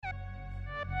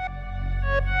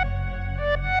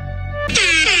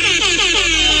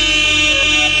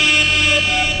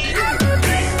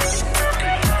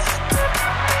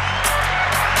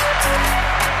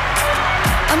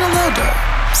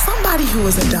who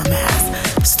is a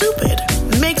dumbass. Stupid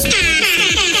makes you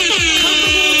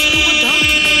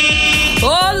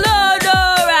Oh Lord,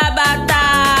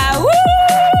 Rabata. Woo!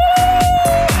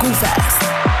 goof ass.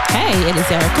 Hey, it is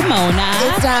Erica Mona.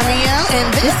 It's Danielle,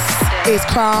 and this is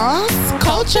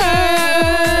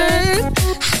CrossxCultured.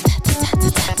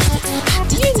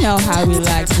 You know how we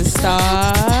like to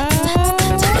start.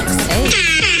 Hey.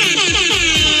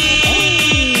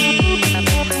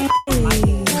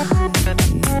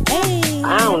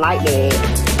 I don't like that.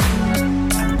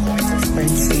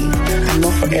 I know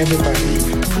for everybody.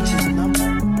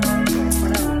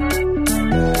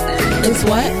 It's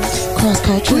what?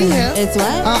 CrossxCultured. Yeah. It's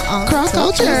what?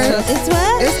 CrossxCultured. It's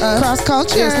what? It's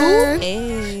CrossxCultured.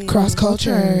 Hey.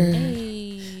 CrossxCultured.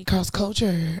 Hey.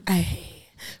 CrossxCultured. Hey.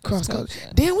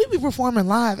 CrossxCultured. Damn, we be performing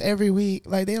live every week.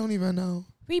 Like, they don't even know.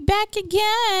 We back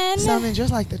again. Sounding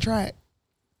just like the track.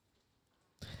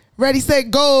 Ready,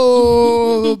 set,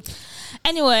 go.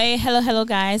 Anyway, hello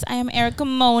guys. I am Erica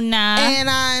Mona. And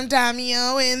I'm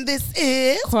Damio, and this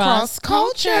is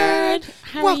CrossxCultured.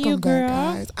 How Welcome are you, girl?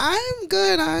 back, guys. I'm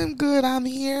good. I'm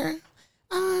here.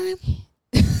 I'm here.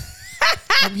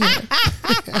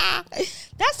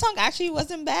 That song actually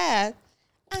wasn't bad.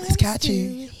 It's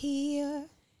catchy. Here.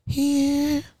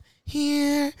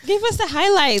 Give us the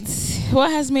highlights.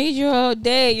 What has made your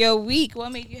day, your week?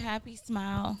 What made you happy,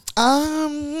 smile?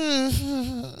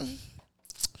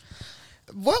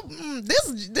 What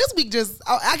this week just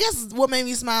I guess what made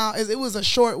me smile is it was a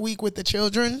short week with the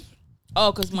children.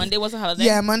 Oh, because Monday was a holiday?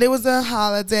 Yeah, Monday was a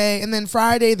holiday, and then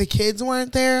Friday the kids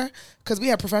weren't there because we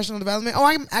had professional development. Oh,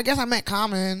 I guess I met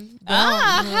Common.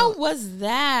 How was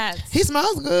that? He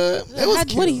smells good. It was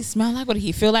cute. What did he smell like? What did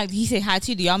he feel like? Did he say hi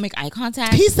to you? Do y'all make eye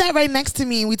contact? He sat right next to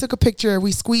me. We took a picture.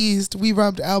 We squeezed. We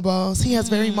rubbed elbows. He has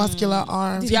very muscular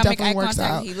arms. Did He y'all make definitely eye works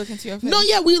contact? out. He look into your face? No,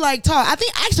 yeah, we like talk. I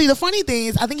think actually the funny thing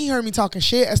is I think he heard me talking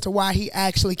shit as to why he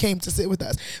actually came to sit with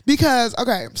us. Because,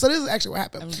 okay, so this is actually what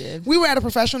happened. I'm good. We were at a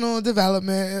professional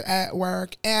development at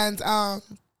work, and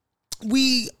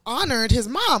we honored his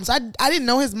mom. So I didn't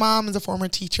know his mom is a former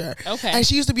teacher. Okay. And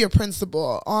she used to be a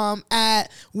principal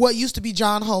at what used to be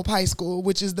John Hope High School,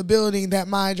 which is the building that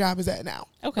my job is at now.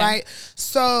 Okay. Right?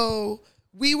 So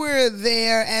we were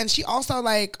there, and she also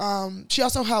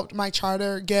helped my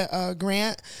charter get a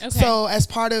grant. Okay. So as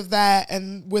part of that,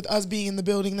 and with us being in the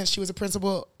building that she was a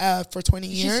principal for 20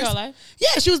 years. She's still alive?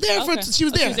 Yeah, she was there Okay. she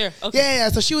was there. She was there. Okay. Yeah.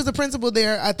 So she was the principal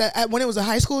there when it was a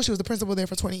high school. She was the principal there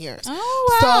for 20 years.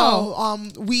 Oh, wow. So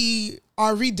we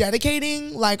are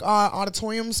rededicating like our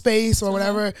auditorium space or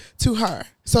whatever to her.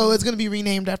 So it's gonna be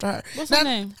renamed after her. What's her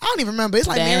name? I don't even remember. It's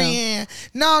like Damn. Marianne.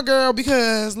 No, girl,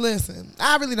 because listen,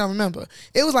 I really don't remember.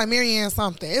 It was like Marianne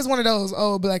something. It's one of those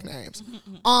old black names.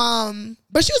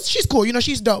 But she's cool. You know,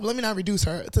 she's dope. Let me not reduce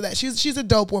her to that. She's a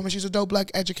dope woman. She's a dope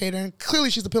black educator, and clearly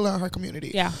she's a pillar in her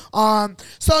community. Yeah.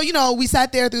 So you know, we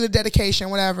sat there through the dedication,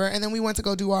 whatever, and then we went to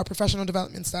go do our professional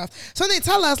development stuff. So they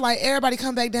tell us like, everybody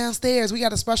come back downstairs. We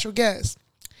got a special guest.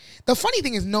 The funny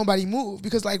thing is nobody moved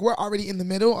because like we're already in the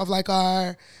middle of like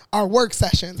our work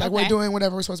sessions. Like we're doing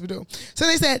whatever we're supposed to do. So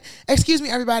they said, excuse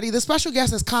me, everybody, the special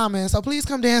guest is Common, so please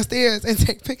come downstairs and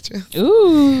take pictures.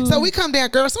 Ooh. So we come down,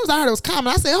 girl. As soon as I heard it was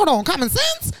Common, I said, hold on, Common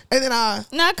Sense? And then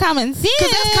Not common sense.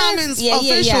 because that's Common's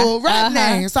official rap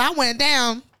name. So I went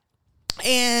down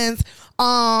and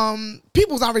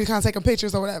people was already kind of taking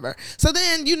pictures or whatever. So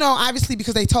then, you know, obviously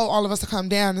because they told all of us to come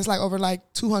down, it's like over like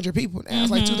 200 people now.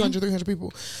 It's like 200, 300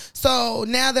 people. So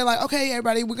now they're like, okay,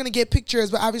 everybody, we're going to get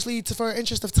pictures, but obviously for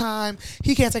interest of time,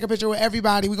 he can't take a picture with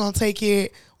everybody. We're going to take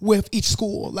it with each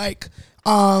school, like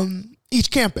each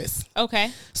campus.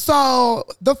 Okay. So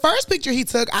the first picture he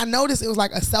took, I noticed it was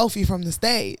like a selfie from the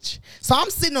stage. So I'm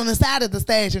sitting on the side of the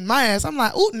stage in my ass. I'm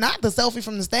like, ooh, not the selfie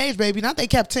from the stage, baby. Not they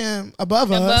kept him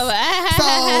above us. So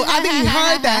I think he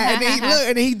heard that, and then he looked,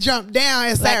 and then he jumped down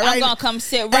and sat right. I'm gonna come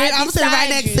sit right. I'm sitting right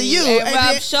next to you. And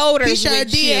rub shoulders. He sure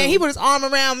with did. you. And he put his arm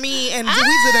around me, and we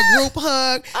did a group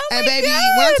hug. Oh and my baby,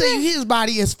 God. when I tell you, his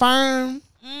body is firm.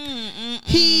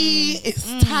 He is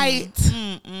tight.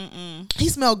 He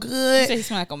smell good. You say he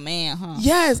smell like a man, huh?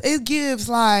 Yes, it gives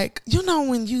like, you know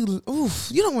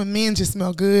when men just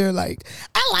smell good. Like,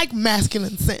 I like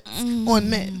masculine scents on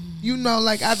men. You know,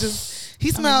 like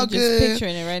he smelled good. Just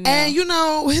picturing it right now. And you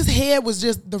know, his hair was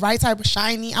just the right type of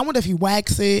shiny. I wonder if he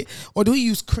wax it or do he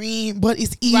use cream, but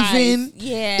it's even. Right.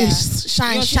 Yeah. It's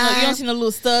shine. You don't see no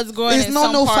little studs growing. It's in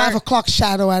no some part. 5 o'clock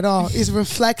shadow at all. It's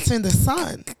reflecting the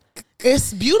sun.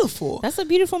 It's beautiful. That's a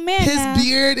beautiful man. His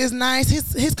beard is nice.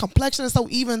 His complexion is so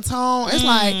even tone. It's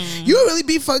like you really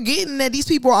be forgetting that these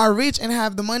people are rich and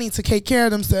have the money to take care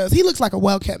of themselves. He looks like a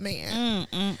well-kept man.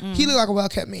 He looked like a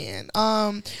well-kept man.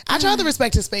 I tried to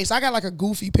respect his face. I got like a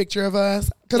goofy picture of us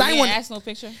because I didn't want ask no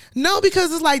picture. No,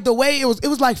 because it's like the way it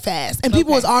was like fast and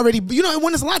people was already, you know,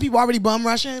 when there's a lot of people already bum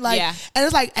rushing, like, and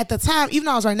it's like at the time, even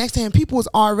though I was right next to him, people was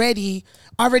already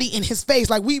in his face.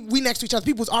 Like we next to each other,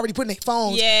 people was already putting their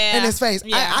phones in his face.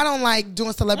 I don't like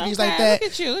doing celebrities like that.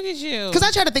 Look at you. Because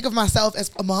I try to think of myself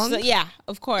as among. So, yeah,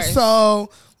 of course. So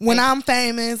when I'm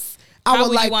famous, I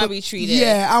would like want to be treated.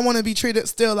 Yeah, I want to be treated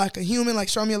still like a human, like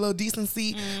show me a little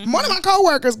decency. One of my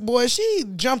coworkers, boy, she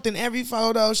jumped in every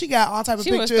photo. She got all type of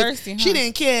pictures. Was thirsty, huh? She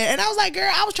didn't care. And I was like,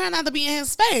 girl, I was trying not to be in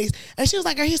his face. And she was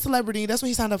like, girl, he's a celebrity. That's what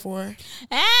he signed up for.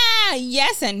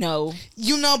 Yes and no.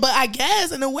 You know, but I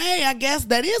guess in a way,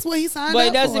 that is what he signed up for. But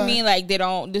it doesn't mean like they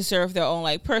don't deserve their own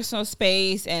like personal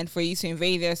space and for you to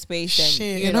invade their space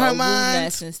and you know,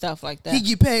 rudeness and stuff like that. He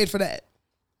get paid for that.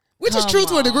 Which is true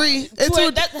to a degree. That's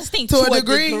the thing. To a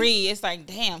degree, it's like,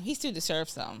 damn, he still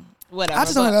deserves some. Whatever. I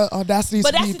just don't have the audacity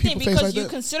to be people face like that. But that's the thing, because you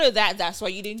consider that's why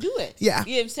you didn't do it. Yeah.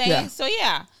 You know what I'm saying? Yeah. So,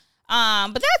 yeah.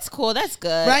 But that's cool. That's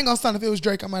good. But I ain't gonna stun. If it was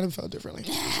Drake, I might have felt differently.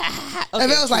 If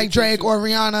it was like Drake or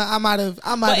Rihanna, I might have.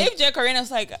 But if Drake or Rihanna was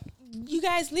like, you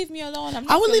guys leave me alone.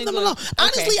 I would leave them alone.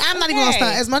 Honestly, I'm not even gonna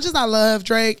stunt. As much as I love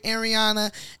Drake and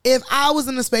Rihanna, if I was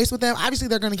in the space with them, obviously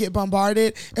they're gonna get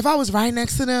bombarded. If I was right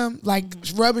next to them, like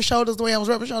rubbing shoulders the way I was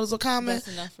rubbing shoulders with Common,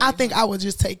 I think I would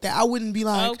just take that. I wouldn't be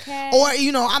like, or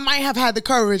you know, I might have had the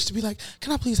courage to be like,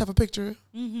 can I please have a picture?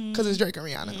 Because it's Drake and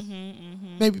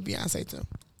Rihanna. Maybe Beyonce too.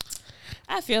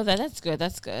 I feel that. That's good.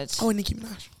 That's good. Oh, and Nicki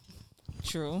Minaj.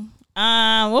 True.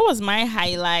 What was my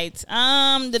highlight?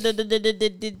 Well,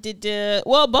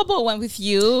 Bubba went with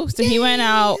you, so he went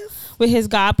out with his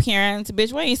godparents.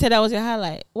 Bitch, why you said that was your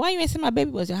highlight? Why you ain't say my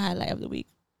baby was your highlight of the week?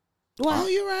 Why? Oh,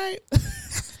 you're right.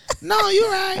 No, you're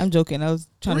right. I'm joking. I was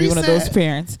trying to be one of those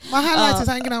parents. My highlights is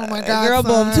hanging out with my godson. Girl,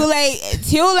 boom. Too late.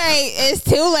 It's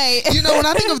too late. You know, when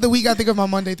I think of the week, I think of my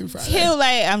Monday through Friday. Too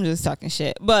late. I'm just talking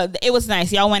shit. But it was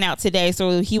nice. Y'all went out today.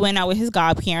 So he went out with his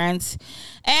godparents.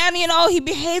 And, you know, he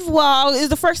behaved well. It was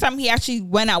the first time he actually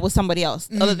went out with somebody else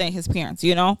other than his parents,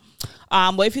 you know.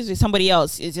 But if he's with somebody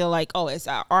else, it's like, oh, it's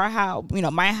our house, you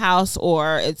know, my house,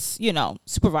 or it's, you know,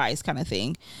 supervised kind of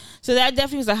thing. So that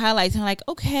definitely was a highlight. I'm like,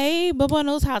 okay, Bubba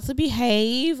knows how to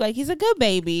behave. Like, he's a good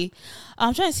baby.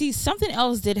 I'm trying to see, something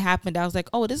else did happen that I was like,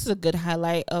 oh, this is a good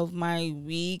highlight of my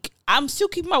week. I'm still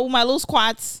keeping up with my little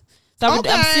squats. So I'm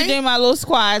still doing my little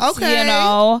squats, you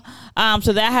know.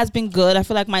 So that has been good. I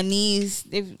feel like my knees,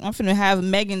 I'm going to have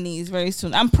Megan knees very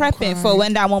soon. I'm prepping for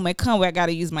when that moment comes where I got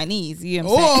to use my knees. You know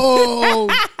what I'm saying?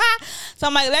 So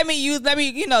I'm like, let me,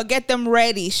 you know, get them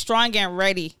ready, strong and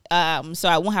ready. So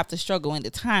I won't have to struggle when the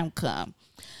time comes.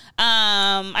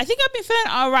 I think I've been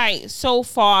feeling all right so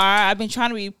far. I've been trying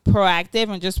to be proactive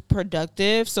and just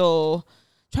productive. So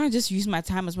trying to just use my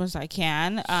time as much as I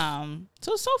can.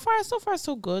 So far,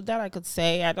 so good that I could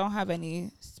say. I don't have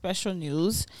any special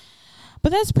news.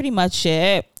 But that's pretty much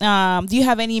it. Do you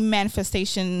have any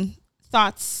manifestation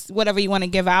thoughts, whatever you want to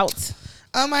give out?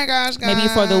 Oh my gosh, guys. Maybe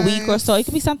for the week or so. It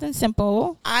could be something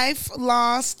simple. I've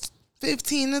lost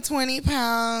 15 to 20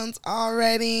 pounds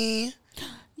already.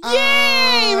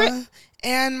 Yay!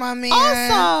 And my man,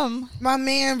 awesome. My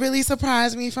man really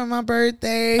surprised me for my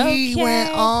birthday. Okay. He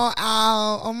went all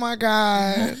out. Oh my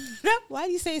God. Why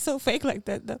do you say it so fake like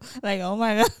that though? Like, oh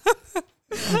my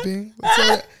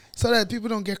God. So that people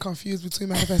don't get confused between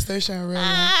manifestation and real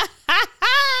life.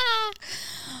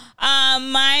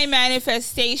 My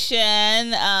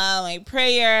manifestation, my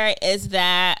prayer is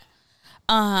that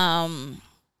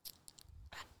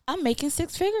I'm making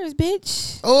 6 figures,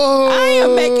 bitch. Oh, I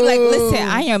am making, like, listen,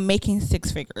 I am making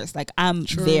 6 figures. Like, I'm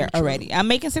there already. I'm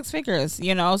making 6 figures,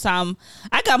 you know. So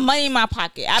I got money in my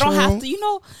pocket. I don't have to, you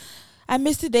know. I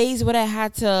miss the days when I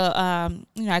had to,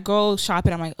 you know, I go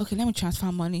shopping. I'm like, okay, let me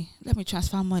transfer money.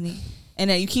 And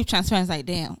then you keep transferring. It's like,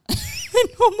 damn,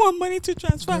 no more money to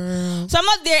transfer. Girl. So I'm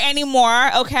not there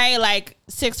anymore. Okay, like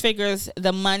 6 figures,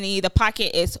 the money, the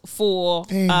pocket is full.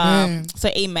 Amen. So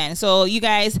amen. So you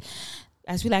guys,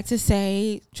 as we like to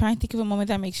say, try and think of a moment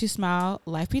that makes you smile.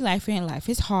 Life be life and life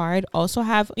is hard. Also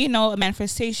have, you know, a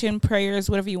manifestation, prayers,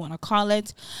 whatever you want to call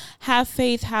it. Have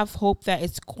faith, have hope that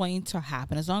it's going to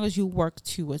happen as long as you work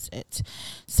towards it.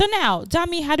 So now,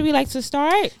 Dami, how do we like to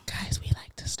start? Guys, we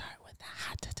like to start with the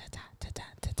hot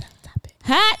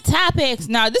topics.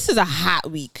 Now, this is a hot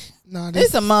week. No,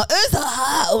 it's a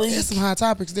hot week. There's some hot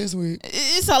topics this week.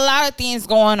 It's a lot of things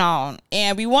going on.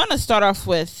 And we want to start off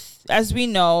with as we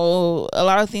know, a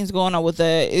lot of things going on with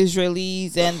the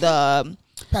Israelis and the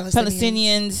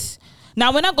Palestinians.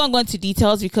 Now, we're not going to go into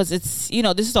details because it's,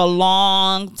 this is a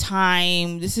long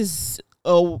time. This is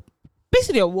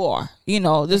basically a war.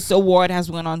 This is a war that has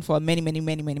been going on for many, many,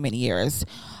 many, many, many years.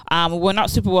 We're not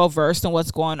super well versed on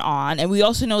what's going on. And we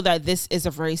also know that this is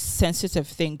a very sensitive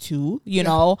thing too,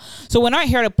 know. So we're not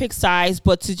here to pick sides,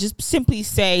 but to just simply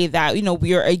say that,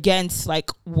 we are against like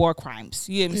war crimes.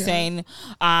 You know what I'm saying?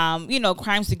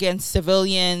 Crimes against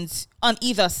civilians on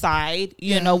either side,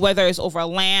 whether it's over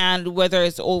land, whether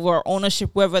it's over ownership,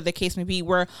 whatever the case may be,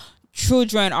 where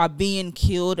children are being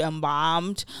killed and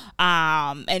bombed,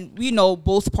 and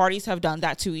both parties have done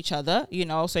that to each other,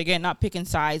 so again, not picking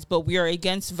sides, but we are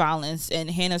against violence and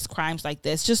heinous crimes like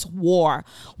this, just war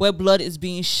where blood is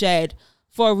being shed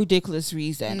for a ridiculous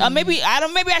reason. Maybe I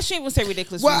shouldn't even say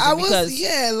ridiculous reason. I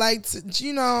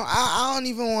don't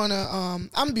even want to I'm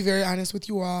gonna be very honest with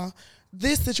you all.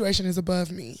 This situation is above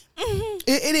me.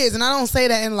 It is, and I don't say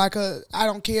that in like I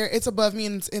don't care. It's above me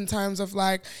in terms of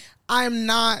like, I'm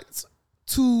not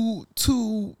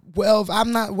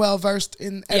I'm not well versed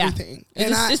in everything.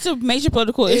 It's a major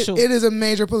political issue. It is a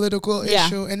major political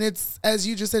issue. And it's, as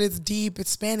you just said, it's deep. It's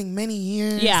spanning many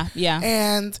years. Yeah.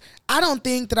 And I don't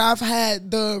think that I've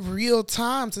had the real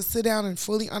time to sit down and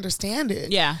fully understand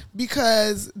it. Yeah.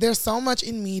 Because there's so much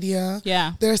in media.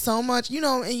 Yeah. There's so much,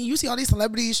 and you see all these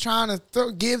celebrities trying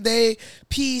to give their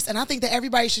piece. And I think that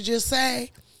everybody should just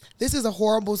say, this is a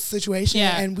horrible situation,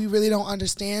 and we really don't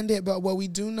understand it. But what we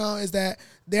do know is that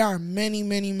there are many,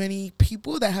 many, many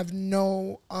people that have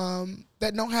no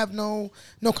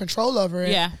control over it.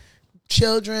 Yeah,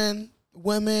 children,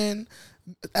 women,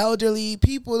 elderly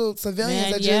people,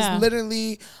 civilians that just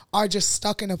literally are just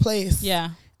stuck in a place. Yeah.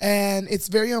 And it's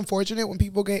very unfortunate when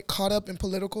people get caught up in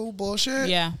political bullshit.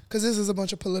 Yeah, because this is a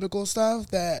bunch of political stuff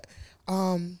that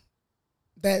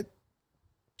that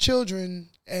children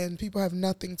and people have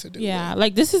nothing to do with.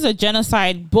 Like this is a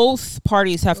genocide. Both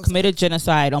parties have committed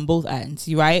genocide on both ends,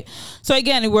 right? So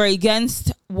again, we're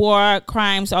against war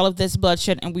crimes, all of this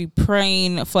bloodshed, and we're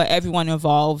praying for everyone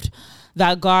involved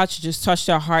that God should just touch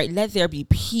their heart. Let there be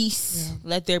peace.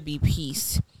 Let there be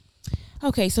peace.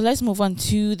 Okay, so let's move on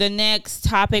to the next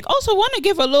topic. Also, want to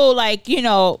give a little,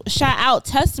 shout out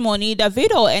testimony.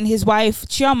 Davido and his wife,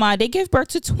 Chioma, they gave birth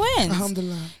to twins.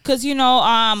 Alhamdulillah. Because, it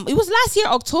was last year,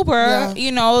 October,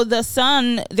 their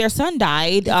son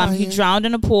died. He drowned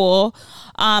in a pool.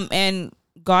 And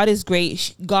God is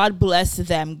great. God blessed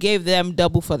them, gave them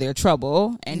double for their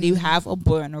trouble, and they have a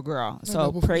boy and a girl.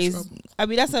 So praise. I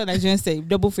mean, that's what I Nigerians say,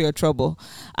 double for your trouble.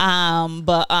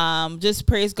 But just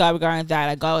praise God regarding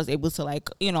that. God was able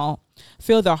to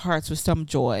fill their hearts with some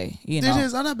joy. Did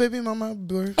his other baby mama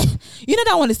birth?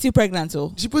 That one is still pregnant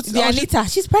too. She puts Anita.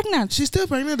 She's pregnant. She's still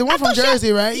pregnant. The one from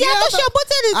Jersey, right? Yeah,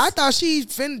 I thought she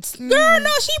finished. Girl, no,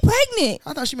 she pregnant.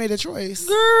 I thought she made a choice.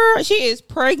 Girl, she is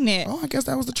pregnant. Oh, I guess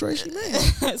that was the choice she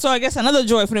made. So I guess another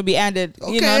joy for to be added.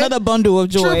 Okay. Another bundle of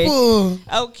joy. Triple.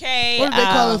 Okay. What did they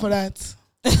call it for that?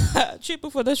 Triple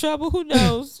for the trouble. Who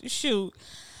knows? Shoot.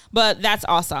 But that's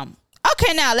awesome.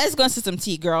 Okay, now let's go into some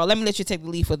tea, girl. Let me let you take the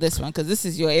lead for this one because this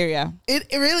is your area. It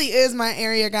really is my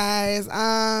area, guys.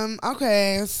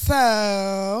 Okay,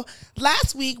 so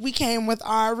last week we came with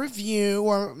our review,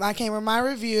 or I came with my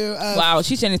review of... Wow,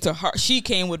 she turned into her. She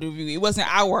came with a review. It wasn't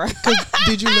our.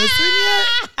 Did you listen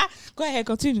yet? Go ahead,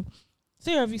 continue.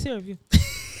 Say your review.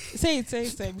 Say it.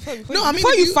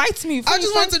 Before you fight me. I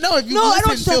just want to know if you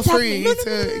listen, feel free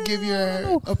to give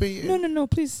your opinion. No,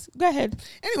 please. Go ahead.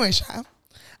 Anyway, Sha.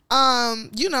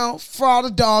 For all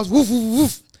the dogs, woof, woof,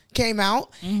 woof, came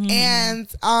out. Mm-hmm. And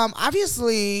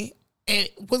obviously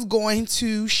it was going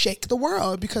to shake the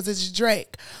world because it's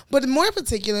Drake. But more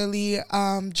particularly,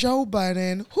 Joe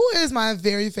Budden, who is my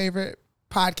very favorite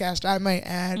podcaster, I might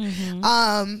add,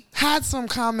 had some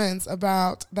comments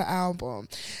about the album.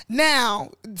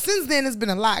 Now, since then, it's been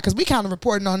a lot because we kind of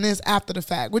reporting on this after the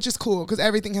fact, which is cool because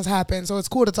everything has happened. So it's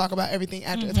cool to talk about everything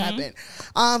after it's happened.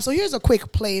 So here's a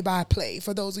quick play-by-play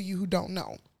for those of you who don't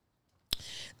know.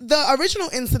 The original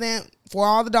incident for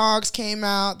all the dogs came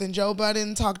out. Then Joe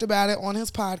Budden talked about it on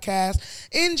his podcast.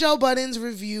 In Joe Budden's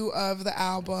review of the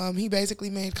album, he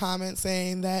basically made comments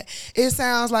saying that it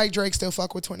sounds like Drake still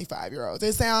fuck with 25-year-olds.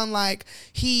 It sounds like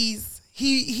he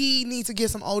needs to get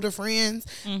some older friends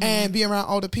and be around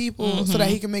older people so that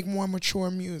he can make more mature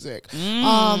music.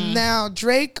 Now,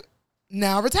 Drake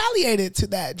now retaliated to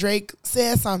that. Drake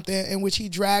said something in which he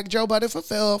dragged Joe Budden for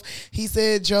filth. He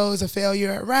said Joe is a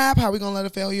failure at rap. How we gonna let a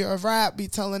failure of rap be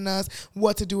telling us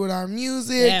what to do with our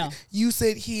music? Damn. You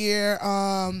sit here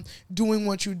doing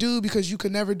what you do because you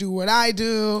could never do what I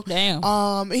do.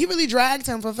 Damn. He really dragged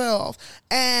him for filth.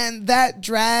 And that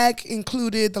drag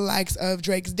included the likes of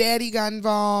Drake's daddy got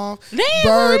involved. Damn,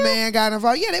 Birdman got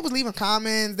involved. Yeah, they was leaving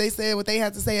comments. They said what they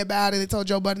had to say about it. They told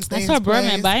Joe Budden stay in his place. I saw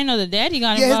Birdman, but I didn't know the daddy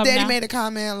got involved. Yeah, his daddy now. made a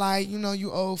comment like,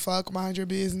 you old fuck, mind your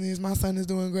business. My son is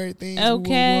doing great things. Okay.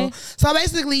 Woo, woo, woo. So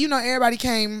basically, everybody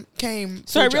came.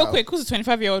 Sorry, real Joe. quick. Who's a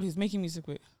 25-year-old who's making music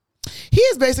with? He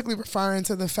is basically referring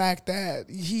to the fact that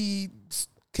he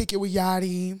kick it with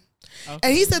Yachty. Okay.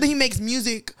 And he said that he makes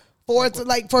music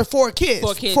for four kids.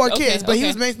 But he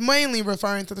was mainly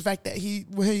referring to the fact that he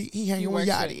hanging with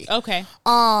Yachty. Okay.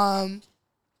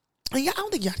 Yeah, I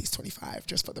don't think Yachty's 25,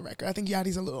 just for the record. I think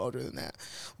Yachty's a little older than that.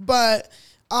 But,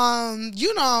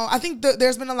 I think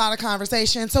there's been a lot of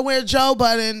conversation. So where Joe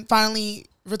Budden finally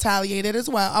retaliated as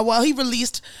well. Well, he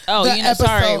released the episode.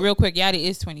 Sorry, real quick. Yachty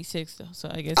is 26, though,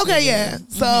 so I guess. Okay, yeah.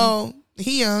 So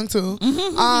he young, too.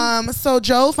 So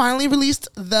Joe finally released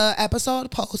the episode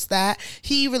post that.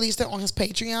 He released it on his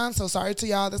Patreon. So sorry to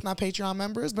y'all that's not Patreon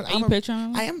members. But I am a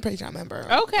Patreon member.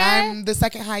 Okay. I'm the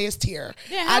second highest tier.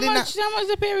 Yeah, how much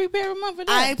the pay per month for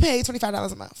that? I pay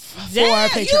 $25 a month Damn,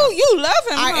 for Patreon. You love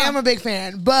him. I am a big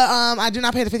fan. But I do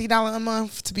not pay the $50 a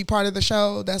month to be part of the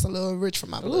show. That's a little rich for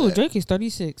my blood. Ooh, Drake is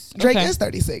 36. Drake is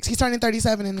 36. He's turning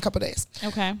 37 in a couple days.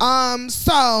 Okay.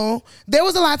 So there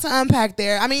was a lot to unpack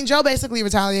there. I mean, Joe basically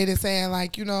retaliated saying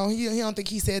like, he don't think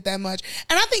he said that much.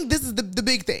 And I think this is the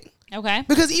big thing. Okay.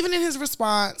 Because even in his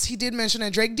response, he did mention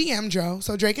that Drake DM'd Joe.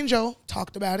 So Drake and Joe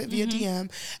talked about it via DM.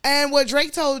 And what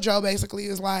Drake told Joe basically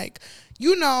is like,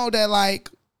 that like,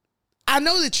 I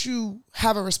know that you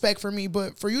have a respect for me,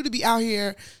 but for you to be out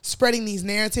here spreading these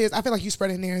narratives, I feel like you're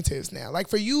spreading narratives now. Like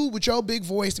for you with your big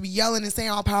voice to be yelling and saying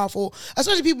all powerful,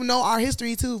 especially people know our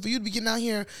history too, for you to be getting out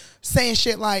here saying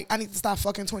shit like, I need to stop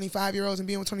fucking 25-year-olds and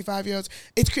being with 25-year-olds,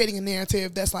 it's creating a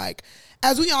narrative that's like,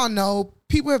 as we all know,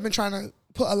 people have been trying to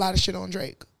put a lot of shit on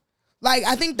Drake. Like,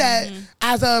 I think that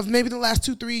as of maybe the last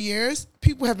 2-3 years,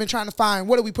 people have been trying to find,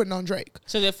 what are we putting on Drake?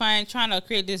 So they're trying to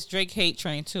create this Drake hate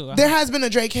train too. Uh-huh. There has been a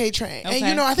Drake hate train. Okay.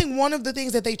 And, I think one of the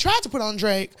things that they tried to put on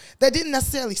Drake that didn't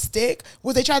necessarily stick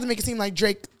was they tried to make it seem like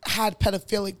Drake had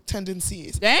pedophilic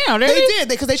tendencies. Damn, they did.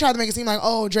 Because they tried to make it seem like,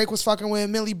 oh, Drake was fucking with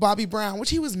Millie Bobby Brown,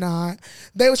 which he was not.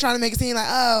 They was trying to make it seem like,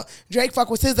 oh, Drake fuck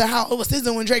with SZA. How it was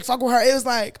SZA when Drake fuck with her. It was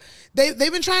like, they've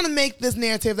been trying to make this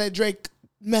narrative that Drake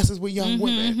messes with young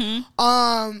women.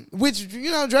 Which,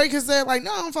 Drake has said, like,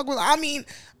 no, I don't fuck with her. I mean,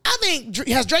 I think,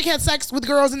 has Drake had sex with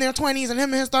girls in their 20s and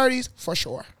him in his 30s? For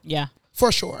sure. Yeah.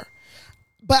 For sure.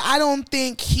 But I don't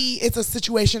think it's a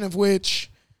situation of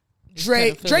which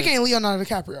Drake ain't Leonardo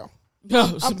DiCaprio.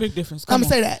 No, it's a big difference. I'm going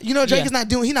to say that. Drake is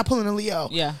he's not pulling a Leo.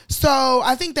 Yeah. So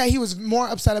I think that he was more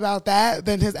upset about that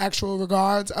than his actual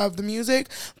regards of the music.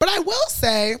 But I will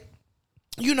say,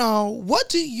 what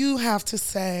do you have to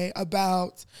say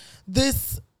about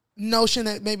this notion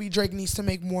that maybe Drake needs to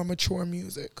make more mature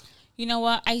music? You know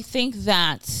what? I think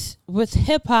that with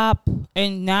hip hop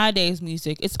and nowadays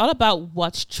music, it's all about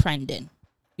what's trending.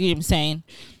 You know what I'm saying?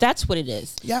 That's what it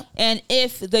is. Yeah. And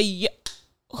if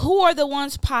who are the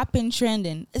ones popping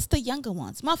trending? It's the younger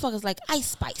ones. Motherfuckers like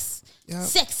Ice Spice. Yep.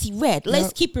 Sexy Red.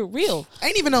 Let's keep it real.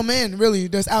 Ain't even no men really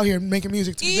that's out here making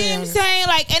music. To you know what I'm saying?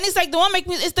 Like, and it's like the one making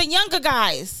music. It's the younger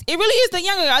guys. It really is the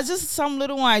younger guys. Just some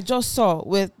little one I just saw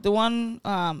with the one.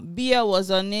 BL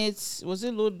was on it. Was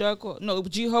it Lil Durk? No,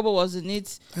 G Herbo was on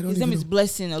it. His name is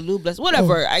Blessing or Lil Blessing.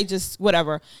 Whatever.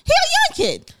 Whatever. He a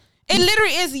young kid. It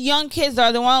literally is young kids that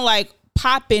are the one like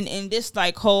popping in this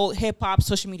like whole hip hop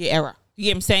social media era. You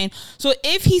get what I'm saying? So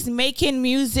if he's making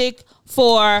music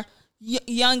for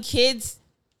young kids,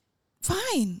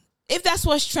 fine. If that's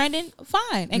what's trending,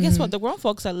 fine. And guess what? The grown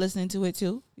folks are listening to it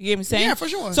too. You get what I'm saying? Yeah, for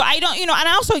sure. So I don't, and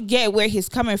I also get where he's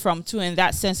coming from too, in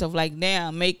that sense of like,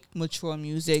 damn, make mature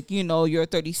music. You're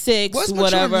 36, what's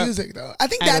whatever. Mature music though? I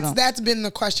think that's been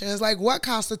the question. Is like, what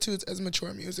constitutes as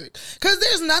mature music? Because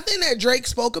there's nothing that Drake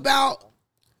spoke about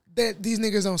that these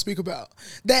niggas don't speak about.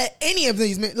 That any of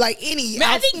these, like any.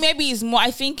 I think maybe it's more.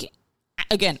 I think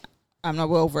again, I'm not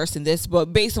well versed in this,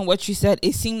 but based on what you said,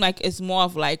 it seemed like it's more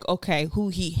of like, okay, who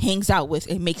he hangs out with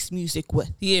and makes music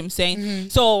with. You know what I'm saying? Mm-hmm.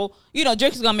 So,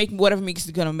 Drake is gonna make whatever music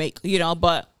he's gonna make,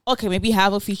 but okay, maybe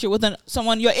have a feature with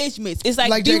someone your age mates. It's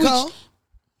like J. Cole?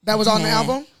 That was on the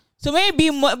album? So maybe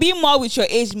be more with your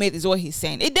age mate is what he's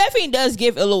saying. It definitely does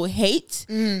give a little hate,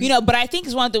 you know. But I think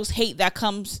it's one of those hate that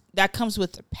comes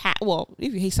with well,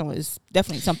 if you hate someone, it's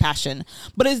definitely some passion.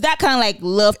 But it's that kind of like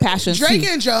love passion. Drake too.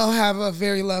 and Joe have a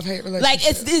very love hate relationship. Like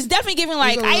it's definitely giving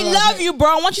like I love you, bro.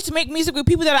 I want you to make music with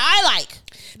people that I like.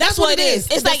 That's what it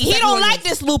is. It's like he don't like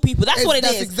this little people. That's what it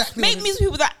is. Exactly make music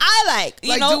with people that I like.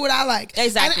 You know? Do what I like.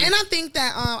 Exactly. And I think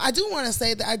that I do want to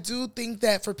say that I do think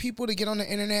that for people to get on the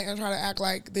internet and try to act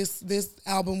like this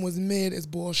album was mid is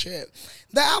bullshit.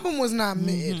 The album was not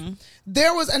mid.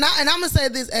 There was, and I'm gonna say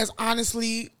this as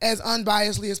honestly, as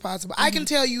unbiasedly as possible. I can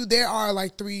tell you there are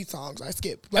like 3 songs I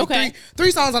skipped. Like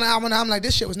three songs on the album. And I'm like,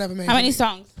 this shit was never made. How many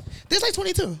songs? There's like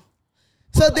 22.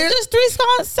 So there's 3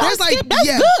 songs. There's like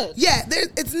that's good. Yeah,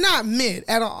 it's not mid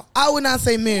at all. I would not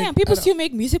say mid. Yeah, people still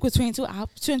make music with 22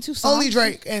 songs. Only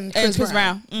Drake and Chris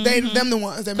Brown. Them the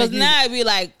ones that make music. Because now it'd be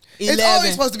like 11. It's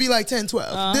always supposed to be like 10,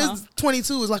 12. This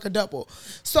 22 is like a double.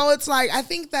 So it's like, I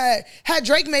think that had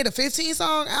Drake made a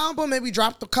 15-song album, maybe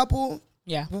dropped a couple.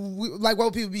 Yeah. Like what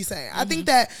would people be saying? I think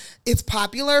that it's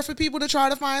popular for people to try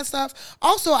to find stuff.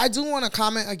 Also, I do want to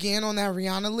comment again on that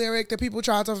Rihanna lyric that people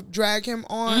tried to drag him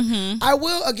on. I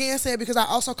will again say it because I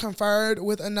also conferred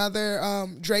with another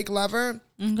Drake lover.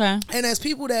 Okay. And as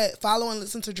people that follow and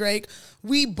listen to Drake,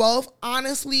 we both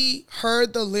honestly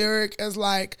heard the lyric as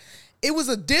like, it was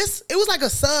a diss. It was like a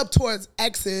sub towards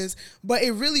exes, but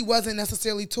it really wasn't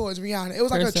necessarily towards Rihanna. It was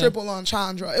like a triple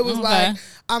entendre. It was like,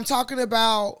 I'm talking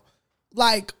about,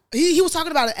 like, he was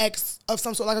talking about an ex of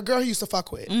some sort, like a girl he used to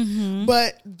fuck with.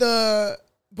 But the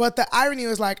irony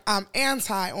was like, I'm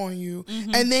anti on you.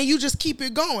 And then you just keep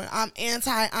it going. I'm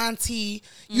anti-auntie,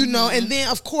 you know. And then,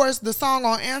 of course, the song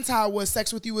on anti was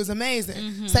Sex With You Was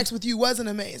Amazing. Sex With You wasn't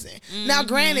amazing. Now,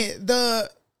 granted,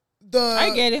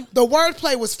 I get it. The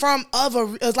wordplay was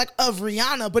it's like of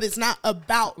Rihanna, but it's not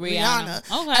about Rihanna.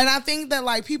 Okay. And I think that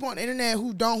like people on the internet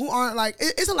who aren't like,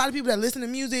 it's a lot of people that listen to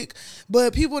music,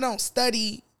 but people don't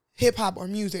study hip hop or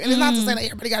music. And it's not to say that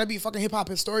everybody got to be a fucking hip hop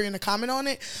historian to comment on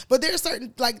it, but there's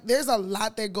a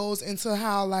lot that goes into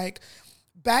how like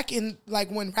back in like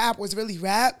when rap was really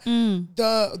rap,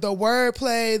 the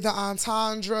wordplay, the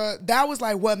entendre, that was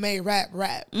like what made rap.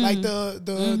 Like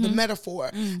the metaphor.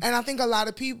 And I think a lot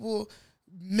of people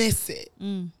miss it.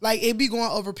 Like it be going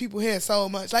over people's heads so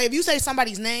much. Like if you say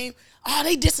somebody's name, oh,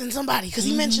 they dissing somebody because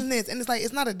he mentioned this, and it's like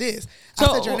it's not a diss. I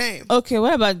said your name. Okay,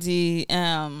 what about the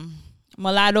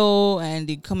Mulatto and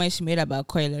the comment she made about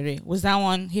Coileray? Was that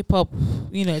one hip hop,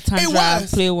 you know, Tundra,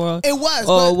 Play World? It was.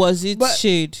 Or was it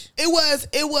shade? It was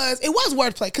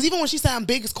wordplay. Because even when she said I'm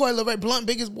big as Coileray, blunt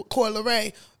big as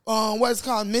Coileray, what's it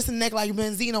called, missing neck like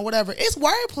benzene or whatever, it's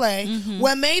wordplay.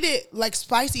 What made it like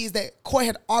spicy is that Koi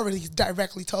had already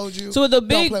directly told you. So the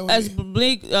big blunt.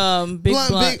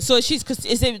 So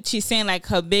she's saying like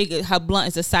her blunt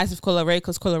is the size of Coileray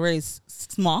because Coileray is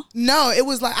small? No, it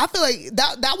was like, I feel like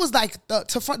that was like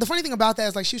the funny thing about that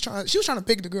is like she was trying to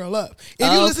big the girl up.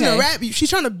 If you listen to rap, she's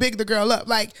trying to big the girl up.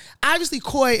 Like obviously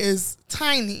Koi is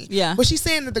tiny, but she's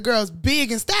saying that the girl's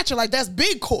big in stature. Like that's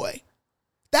big Koi.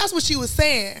 That's what she was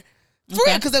saying. For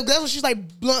real, because that's what she's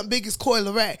like, blunt big as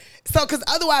Coileray. So, because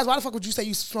otherwise, why the fuck would you say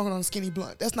you smoking on a skinny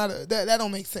blunt? That's not that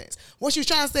don't make sense. What she was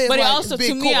trying to say is, but like, it also,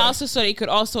 to me, I also thought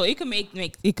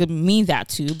it could mean that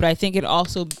too. But I think it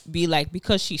also be like,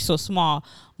 because she's so small,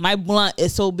 my blunt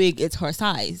is so big, it's her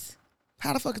size.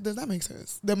 How the fuck does that make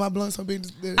sense? That my blunt's so big?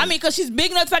 I mean, because she's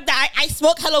big enough, the fact that I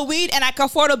smoke hella weed and I can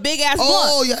afford a big ass blunt.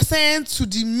 Oh, you're saying to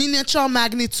the miniature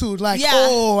magnitude, like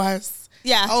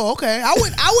yeah. Oh, okay. I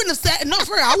wouldn't have said no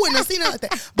for real. I wouldn't have seen it like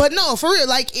that. But no, for real,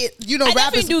 like it. You know, I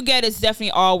definitely do get it's definitely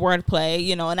all wordplay.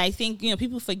 You know, and I think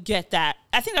people forget that.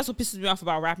 I think that's what pisses me off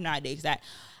about rap nowadays. That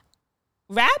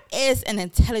rap is an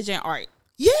intelligent art.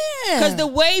 Yeah. Because the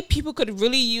way people could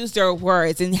really use their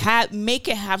words and make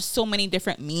it have so many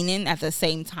different meaning at the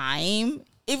same time.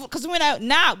 Because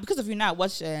if you're not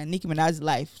watch Nicki Minaj's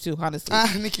life too, honestly.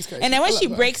 Nicki's crazy. And then when she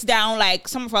breaks down like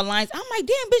some of her lines, I'm like,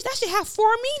 damn, bitch, that should have 4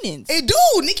 meanings. It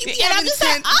do. Nicki. And I'm just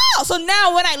like, oh. So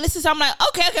now when I listen, I'm like,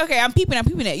 okay, I'm peeping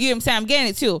it. You know what I'm saying? I'm getting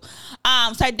it too. So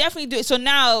I definitely do it. So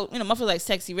now, motherfuckers like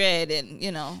Sexy Red and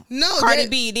Cardi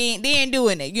B, they ain't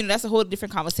doing it. That's a whole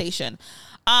different conversation.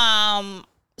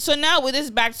 So now with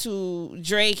this back to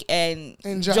Drake and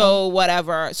Joe,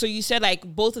 whatever. So you said like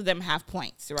both of them have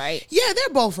points, right? Yeah,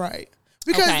 they're both right.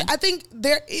 Because I think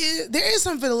there is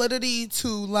some validity to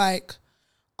like,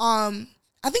 I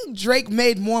think Drake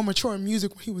made more mature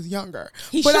music when he was younger.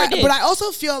 But I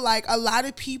also feel like a lot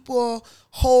of people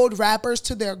hold rappers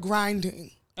to their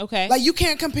grinding. Okay. Like you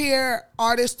can't compare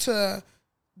artists to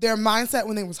their mindset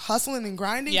when they was hustling and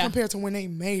grinding compared to when they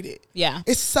made it. Yeah.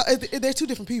 They're two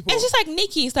different people. It's just like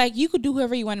Nicki. It's like you could do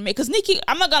whoever you want to make. Because Nicki,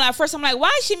 I'm not gonna, at first I'm like,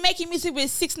 why is she making music with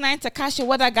 6ix9ine Tekashi?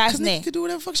 What that guy's name? Nicki could do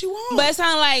whatever the fuck she wants. But it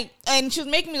sounded like, and she was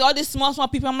making me all these small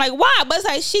people. I'm like, why? But it's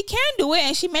like, she can do it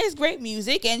and she makes great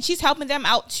music and she's helping them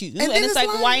out too. And it's like,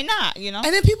 why not? You know?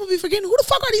 And then people be forgetting, who the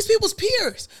fuck are these people's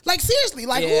peers? Like, seriously,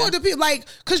 like, who are the people? Like,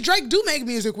 because Drake do make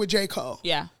music with J. Cole.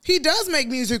 Yeah. He does make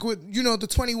music with, the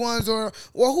 21s or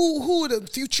who the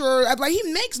Future. Like, he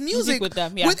makes music with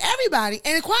them, with everybody.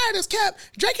 And quiet as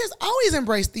kept, Drake has always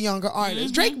embraced the younger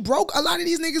artists. Drake broke a lot of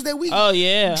these niggas that we. Oh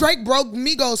yeah. Drake broke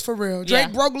Migos for real.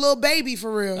 Drake broke Lil Baby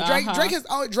for real. Drake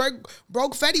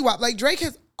broke Fetty Wap. Like, Drake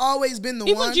has always been the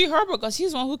one. Even G Herbo, because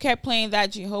he's the one who kept playing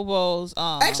that G Herbo's.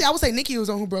 Actually, I would say Nicki was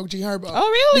the one who broke G Herbo. Oh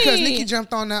really? Because Nicki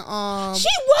jumped on that. She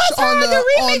was on the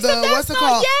remix of that what's song. It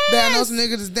called? Yes. That I know some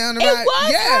niggas is down the It right.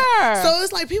 was her. So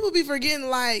it's like people be forgetting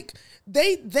like.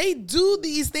 They do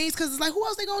these things because it's like, who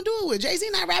else they gonna do it with? Jay-Z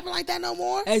not rapping like that no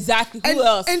more. Exactly. Who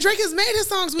else? And Drake has made his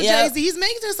songs with Jay-Z. He's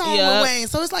making his song with Wayne.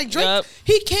 So it's like Drake,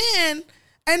 he can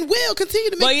and will continue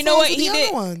to make songs with the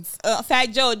other ones. Fat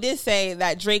Joe did say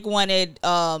that Drake wanted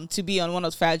to be on one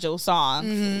of Fat Joe's songs.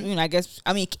 I guess,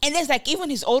 and there's like even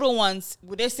his older ones,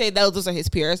 they say those are his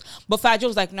peers. But Fat Joe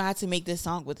was like, no, I had to make this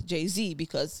song with Jay-Z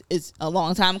because it's a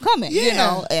long time coming,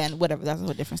 and whatever. That's a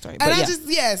whole different story. And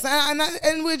but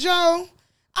and with Joe,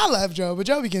 I love Joe, but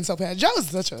Joe be getting so passionate. Joe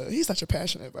is he's such a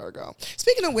passionate Virgo.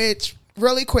 Speaking of which,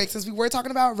 really quick, since we were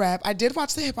talking about rap, I did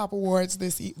watch the Hip Hop Awards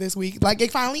this week. Like,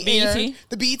 it finally aired,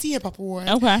 the BET Hip Hop Awards.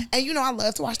 Okay. And I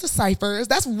love to watch the ciphers.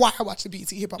 That's why I watch the BET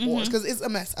Hip Hop Awards, because it's a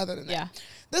mess other than that. Yeah.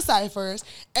 The ciphers.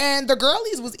 And the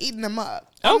girlies was eating them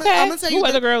up. Okay. I'm going to tell you. Who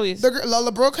are the girlies?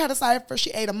 Lola Brooke had a cipher.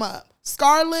 She ate them up.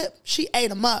 Scarlett, she ate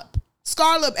them up.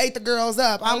 Scarlett ate the girls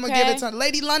up. I'm going to give it to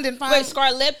Lady London. Wait,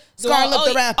 Scarlett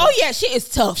the rapper. Oh, yeah, she is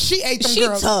tough. She ate them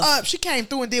girls up. She came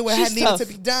through and did what needed to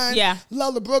be done. Yeah.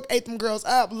 Lola Brooke ate them girls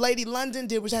up. Lady London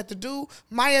did what she had to do.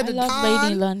 Maya the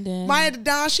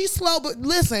Don, she's slow, but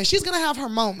listen, she's going to have her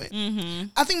moment.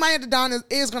 I think Maya the Don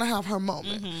is going to have her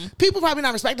moment. People probably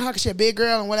not respecting her because she's a big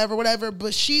girl and whatever,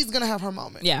 but she's going to have her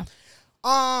moment. Yeah.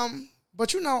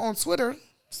 But on Twitter,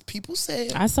 people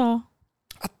said. I saw.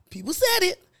 People said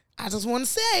it. I just want to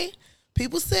say,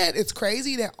 people said it's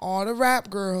crazy that all the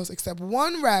rap girls, except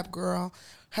one rap girl,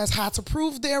 has had to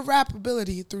prove their rap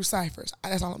ability through ciphers.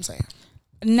 That's all I'm saying.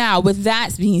 Now, with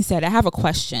that being said, I have a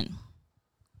question.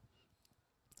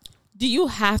 Do you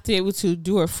have to be able to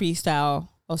do a freestyle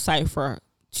or cipher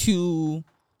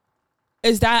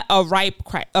is that a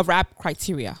rap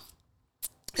criteria?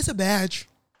 It's a badge.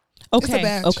 Okay. It's a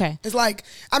badge. Okay. It's like,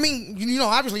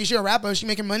 obviously she's a rapper. She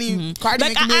making money. Cardi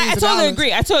making millions I totally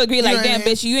agree. I totally agree. Like, damn,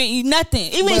 bitch, you ain't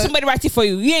nothing. Even if somebody writes it for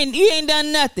you, you ain't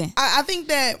done nothing. I think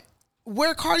that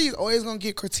where Cardi is always gonna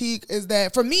get critique is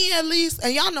that, for me at least,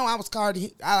 and y'all know I was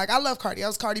Cardi. I love Cardi. I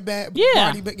was Cardi bad.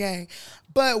 Cardi gang.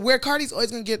 But where Cardi's always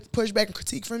going to get pushback and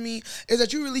critique from me is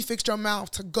that you really fixed your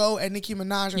mouth to go at Nicki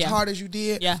Minaj as hard as you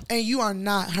did. Yeah. And you are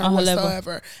not her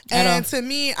whatsoever. And to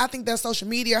me, I think that social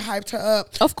media hyped her up.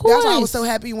 Of course. That's why I was so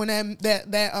happy when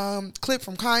that clip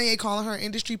from Kanye calling her an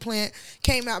industry plant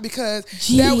came out, because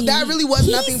that really was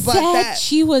nothing but that.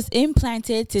 She was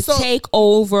implanted to take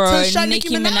over Nicki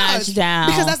Minaj down.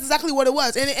 Because that's exactly what it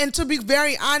was. And to be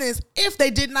very honest, if they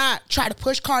did not try to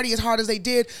push Cardi as hard as they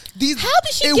did, how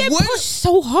did she get pushed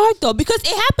so hard though? Because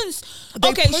it happens.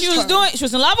 She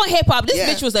was in Love and Hip Hop. This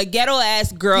bitch was a ghetto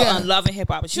ass girl on Love and Hip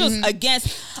Hop. She was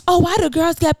against, why do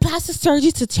girls get plastic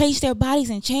surgery to change their bodies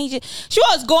and change it? She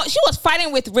was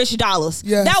fighting with Rich Dollars.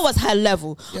 Yes. That was her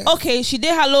level. Yes. Okay, she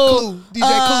did her little DJ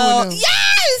Clue and them.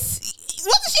 Yes.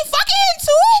 Wasn't she fucking him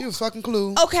too? She was fucking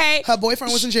Clue. Okay. Her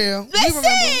boyfriend was in jail.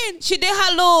 Listen, she did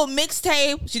her little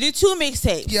mixtape. She did 2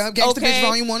 mixtapes. Yeah, Gangsta Bitch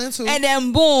Volume 1 and 2. And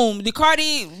then boom, the Kodak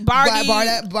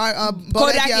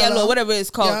Yellow, whatever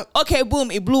it's called. Yep. Okay, boom,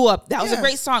 it blew up. That was a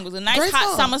great song. It was a nice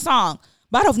hot summer song.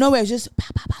 But out of nowhere, just.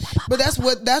 But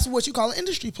that's what you call an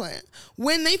industry plant.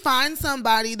 When they find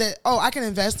somebody that, I can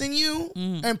invest in you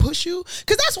and push you,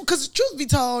 because truth be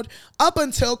told, up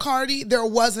until Cardi, there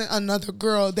wasn't another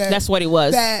girl that's what it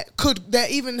was, that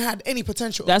even had any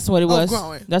potential. That's what it was.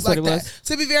 Growing. That's what it was.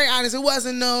 To be very honest, it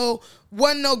wasn't no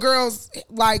girls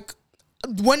like.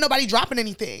 Wasn't nobody dropping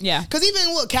anything. Yeah. Because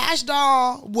even Cash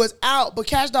Doll was out, but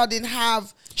Cash Doll didn't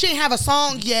have a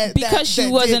song yet. Because she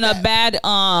wasn't a bad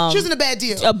she was in a bad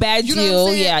deal. A bad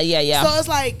deal. Yeah. So it's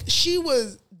like she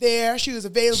was there, she was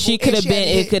available. She could have been.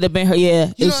 It could have been her.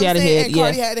 Yeah. You know if she had a hit. And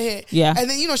Cardi had a hit. Yeah. And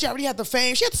then she already had the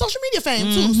fame. She had the social media fame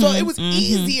too. So it was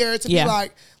easier to be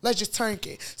like, let's just turn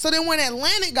it. So then when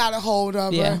Atlantic got a hold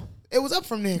of her, It was up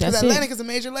from there because Atlantic is a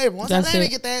major label. Once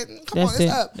Atlantic get that, come on,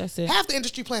 it's up. That's it. Half the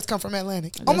industry plants come from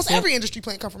Atlantic. Almost every industry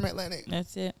plant come from Atlantic.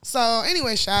 That's it. So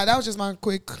anyway, Shy, that was just my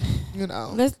quick, you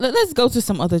know. Let's go to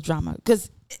some other drama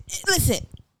because listen,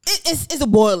 it's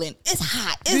boiling. It's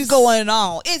hot. It's going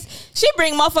on. She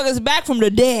bring motherfuckers back from the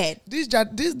dead. This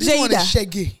one is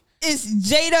shaky. It's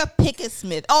Jada Pinkett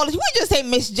Smith. Oh, we just say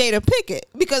Miss Jada Pinkett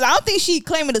because I don't think she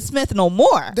claiming the Smith no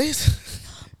more.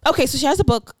 Okay, so she has a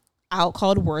book out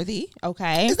called Worthy.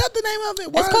 Okay, is that the name of it?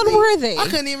 Worthy? It's called Worthy. I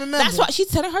couldn't even remember. That's why she's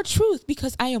telling her truth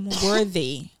because I am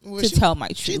worthy to tell my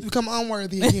truth. She's become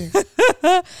unworthy again.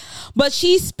 But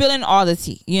she's spilling all the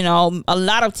tea. You know, a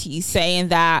lot of tea saying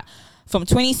that from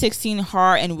 2016,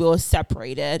 her and Will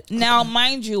separated. Okay. Now,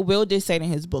 mind you, Will did say in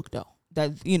his book though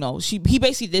that he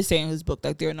basically did say in his book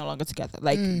that they're no longer together.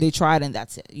 Like they tried and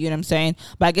that's it. You know what I'm saying?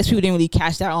 But I guess people didn't really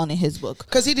catch that on in his book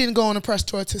because he didn't go on a press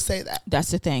tour to say that.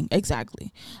 That's the thing,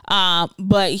 exactly.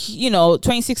 But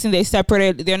 2016 they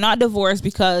separated. They're not divorced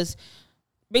because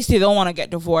basically they don't want to get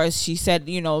divorced. She said,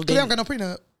 they don't got no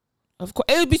prenup. Of course,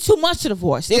 it would be too much to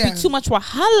divorce. It would be too much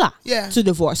wahala to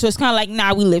divorce. So it's kind of like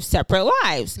now we live separate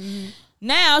lives. Mm-hmm.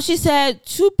 Now, she said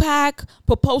Tupac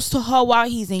proposed to her while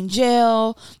he's in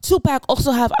jail. Tupac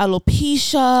also have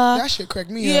alopecia. That shit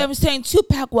cracked me up. You know what I'm saying?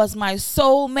 Tupac was my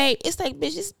soulmate. It's like,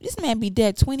 bitch, this man be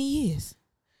dead 20 years.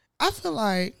 I feel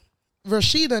like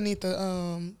Rashida need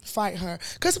to fight her.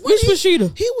 Cause who's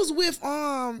Rashida? He was with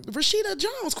Rashida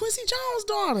Jones, Quincy Jones'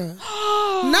 daughter.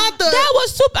 That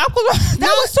was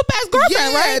Tupac's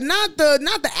girlfriend, right? Not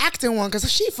the acting one,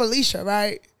 cause she Felicia,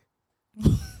 right?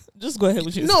 Just go ahead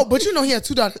with you. No, but he had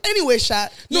two daughters. Anyway,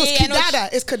 Shot. No, it's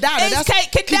Kidada. It's Kidada. That's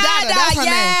Kidada. That's her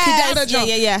name. Kidada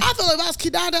Jones. Yeah. I feel like if I was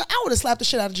Kidada, I would have slapped the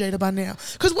shit out of Jada by now.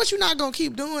 Because what you're not going to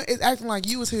keep doing is acting like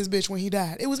you was his bitch when he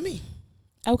died. It was me.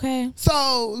 Okay.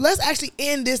 So let's actually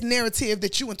end this narrative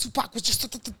that you and Tupac was just...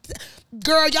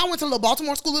 Girl, y'all went to the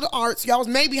Baltimore School of the Arts. Y'all was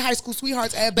maybe high school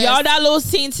sweethearts at best. Y'all that little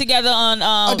scene together on...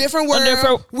 A Different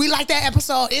World. We like that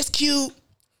episode. It's cute.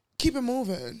 Keep it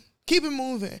moving. Keep it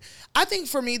moving. I think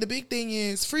for me, the big thing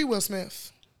is free Will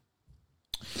Smith.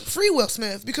 Free Will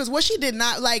Smith. Because what she did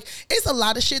not, it's a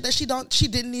lot of shit that she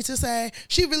didn't need to say.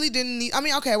 She really didn't need,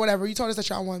 okay, whatever. You told us that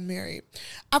y'all weren't married.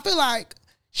 I feel like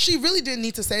she really didn't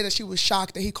need to say that she was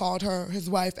shocked that he called her his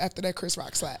wife after that Chris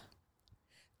Rock slap.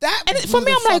 And for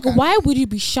me, I'm like, why would you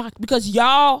be shocked? Because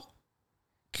y'all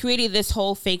created this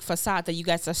whole fake facade that you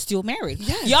guys are still married.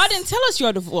 Yes. Y'all didn't tell us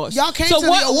you're divorced. Y'all came to the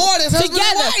award as husband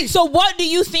and wife. So what do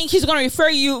you think he's going to refer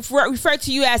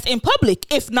to you as in public,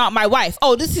 if not my wife?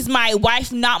 Oh, this is my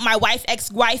wife, not my wife,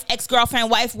 ex-girlfriend,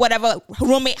 wife, whatever,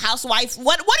 roommate, housewife.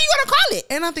 What are you going to call it?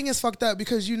 And I think it's fucked up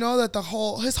because you know that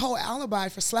his whole alibi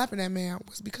for slapping that man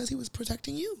was because he was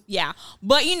protecting you. Yeah.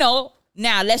 But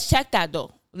now let's check that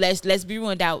though. Let's be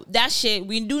real out. That shit,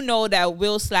 we do know that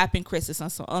Will slapping Chris is on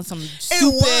some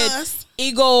stupid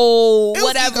ego,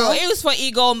 whatever. It was for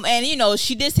ego, and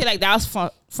she did say that was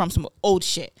from some old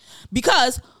shit.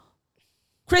 Because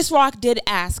Chris Rock did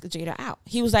ask Jada out.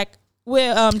 He was like,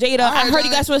 "Well, Jada, I heard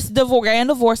you guys was getting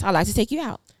divorced. I'd like to take you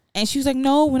out." And she was like,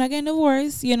 "No, we're not getting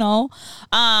divorced."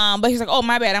 But he's like, "Oh,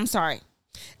 my bad. I'm sorry."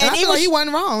 And I feel like he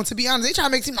wasn't wrong, to be honest. They try to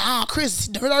make it seem, Chris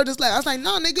heard this. I was like,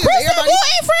 no, nigga. Chris and Will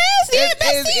ain't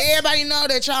friends. Everybody know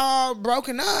that y'all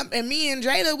broken up, and me and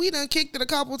Jada, we done kicked it a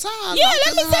couple times. Yeah,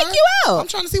 let me take you out. I'm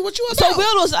trying to see what you about. So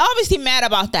Will was obviously mad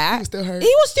about that. He was still hurt.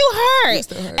 He was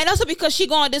still hurt. And also because she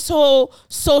going this whole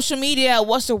social media,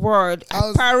 what's the word?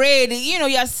 Parade.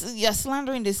 You're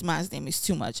slandering this man's name is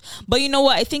too much. But you know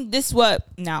what? I think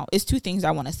it's two things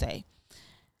I want to say.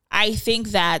 I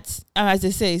think that, as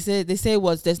they say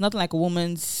there's nothing like a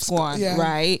woman's scorn,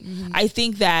 right? Mm-hmm. I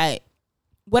think that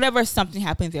whatever something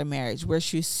happened in their marriage where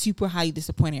she was super highly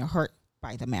disappointed or hurt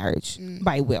by the marriage,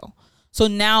 by Will. So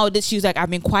now that she was like, I've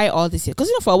been quiet all this year. Because,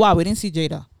 for a while, we didn't see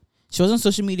Jada. She was on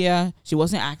social media. She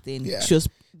wasn't acting. Yeah. She was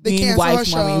being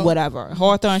wife, mommy, whatever.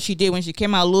 Hawthorne, she did when she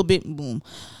came out a little bit, boom.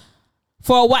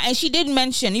 For a while, and she did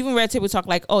mention, even Red Table talk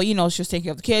like, she was taking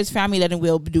care of the kids, family, letting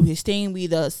Will do his thing, be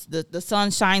the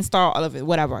sunshine star, all of it,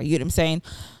 whatever. You know what I'm saying?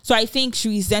 So I think she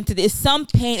resented it. It's some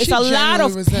pain. It's a lot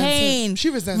of pain. She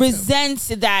resents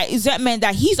that. Is that meant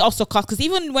that he's also caught? Because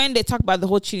even when they talk about the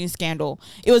whole cheating scandal,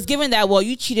 it was given that,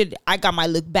 you cheated, I got my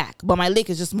lick back. But my lick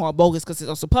is just more bogus because it's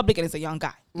also public and it's a young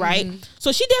guy, right? Mm-hmm.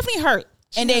 So she definitely hurt.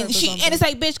 And then and it's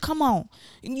like, bitch, come on.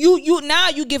 You now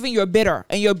you giving you're bitter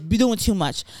and you're doing too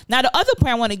much. Now the other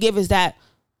point I want to give is that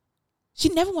she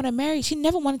never wanted to marry. She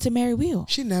never wanted to marry Will.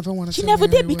 She never wanted. She never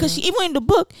did because she, even in the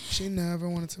book, she never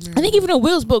wanted to marry. I think even in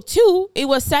Will's book too, it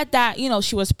was said that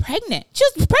she was pregnant. She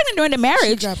was pregnant during the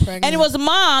marriage, she got pregnant. And it was the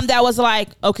mom that was like,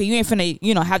 "Okay, you ain't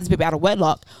finna have this baby out of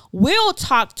wedlock." Will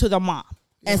talked to the mom.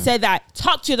 And said that,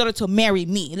 talk to your daughter to marry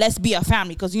me. Let's be a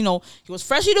family. Because, he was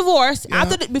freshly divorced.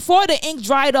 Before the ink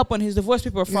dried up on his divorce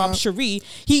paper from Cherie,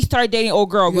 he started dating old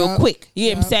girl real quick. You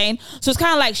know what I'm saying? So it's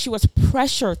kind of like she was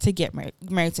pressured to get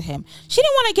married to him. She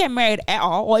didn't want to get married at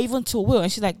all, or even to Will.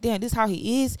 And she's like, damn, this is how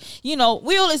he is.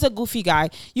 Will is a goofy guy.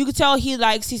 You could tell he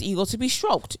likes his ego to be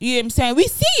stroked. You know what I'm saying? We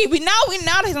see it.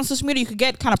 Nowadays on social media, you could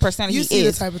get kind of personality you he see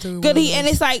is. The type of thing. And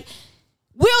it's like,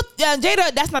 Will,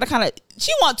 Jada, that's not the kind of,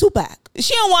 she want Tupac.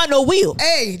 She don't want no Will.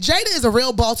 Hey, Jada is a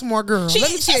real Baltimore girl. She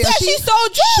sold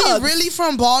drugs. She really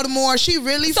from Baltimore. She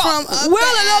really from up Will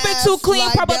a little bit too clean,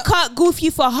 like proper cut, goofy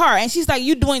for her. And she's like,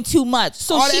 you doing too much.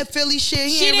 So all that Philly shit,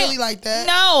 he ain't really like that.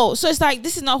 No. So it's like,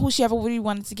 this is not who she ever really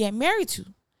wanted to get married to.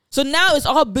 So now it's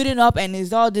all building up and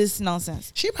it's all this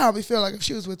nonsense. She probably feel like if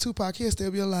she was with Tupac, he'd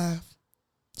still be alive.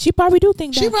 She probably do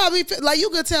think that. She probably like you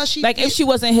could tell she like if she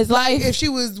wasn't his life. If she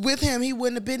was with him, he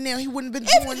wouldn't have been there. He wouldn't have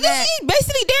been doing that. He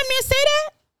basically damn near say that.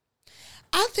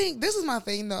 I think this is my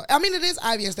thing though. I mean, it is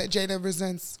obvious that Jada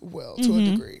resents Will to a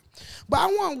degree, but I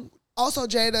want also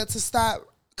Jada to stop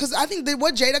because I think that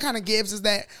what Jada kind of gives is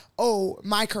that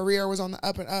my career was on the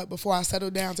up and up before I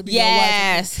settled down to be your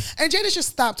wife. And Jada should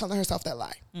stop telling herself that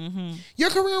lie. Mm-hmm.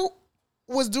 Your career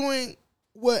was doing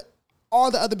what all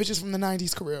the other bitches from the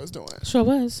 90s career was doing. Sure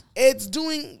was. It's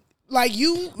doing like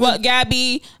you. What,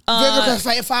 Gabby,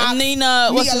 Vivica Fox,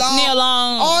 Nia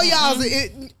Long. All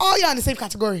y'all in the same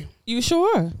category. You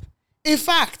sure? In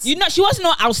fact, she wasn't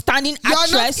no outstanding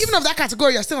actress. Even of that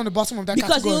category, you're still on the bottom of that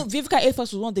category. Because Vivica A.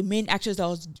 Fox was one of the main actors that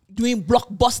was doing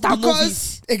blockbuster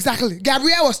movies. Exactly.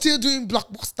 Gabrielle was still doing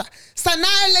blockbuster.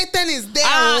 Sanaa Lathan is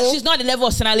there. She's not the level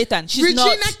of Sanaa Lathan. She's Regina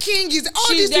not. King is all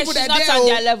these people that are there. She's not on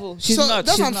their level. She's so not.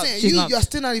 That's what I'm saying. You're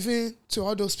still not even to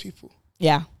all those people.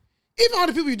 Yeah. Even all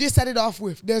the people you just set it off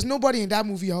with, there's nobody in that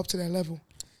movie up to that level.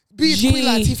 Be it Queen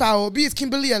Latifah or be it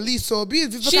Kimberly Elise or be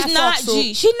it Vivica Fox.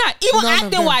 She's not. Even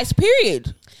acting wise,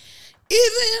 period.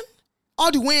 Even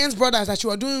all the Wayans brothers that you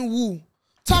are doing woo.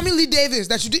 Tommy Lee Davis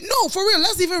that you did. No, for real.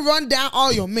 Let's even run down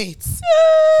all your mates.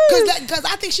 Because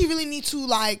I think she really needs to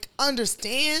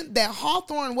understand that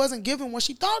Hawthorne wasn't given what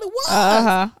she thought it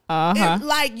was.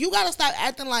 And, you got to stop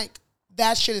acting like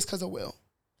that shit is because of Will.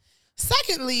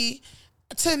 Secondly,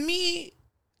 to me,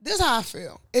 this is how I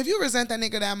feel. If you resent that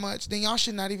nigga that much, then y'all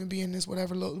should not even be in this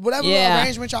whatever little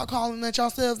arrangement y'all calling that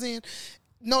yourselves in.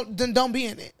 No, then don't be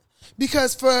in it.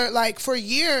 Because for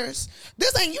years,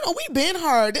 this ain't, we been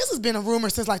heard. This has been a rumor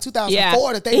since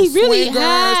 2004 that they were swingers.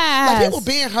 Like people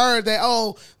been heard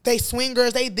that, they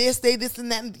swingers, they this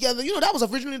and that and the other. That was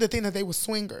originally the thing that they were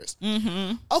swingers.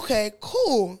 Mm-hmm. Okay,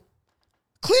 cool.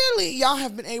 Clearly, y'all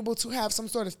have been able to have some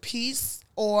sort of peace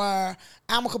or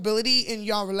amicability in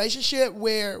y'all relationship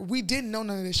where we didn't know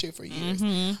none of this shit for years.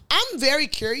 Mm-hmm. I'm very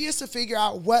curious to figure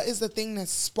out what is the thing that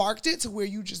sparked it to where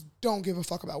you just don't give a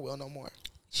fuck about Will no more.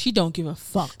 She don't give a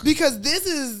fuck. Because this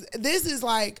is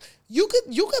like you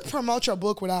could promote your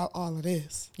book without all of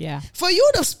this. Yeah. For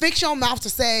you to fix your mouth to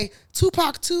say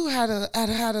Tupac too had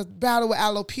a battle with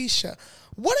alopecia.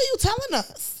 What are you telling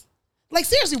us? Like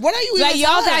seriously, what are you even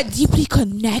y'all that deeply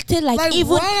connected? Like even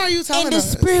what are you telling in the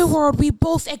us? Spirit world, we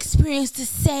both experienced the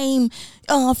same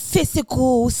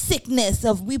physical sickness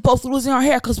of we both losing our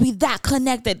hair because we that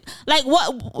connected. Like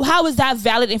what? How is that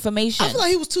valid information? I feel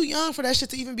like he was too young for that shit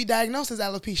to even be diagnosed as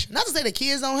alopecia. Not to say the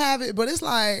kids don't have it, but it's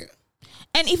like.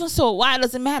 And even so, why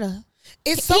does it matter?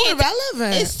 It's so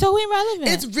irrelevant. It's so irrelevant.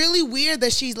 It's really weird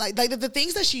that she's like the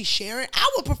things that she's sharing. I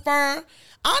would prefer.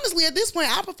 Honestly, at this point,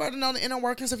 I prefer to know the inner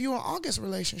workings of you and August's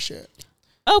relationship.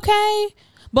 Okay.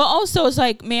 But also, it's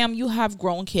like, ma'am, you have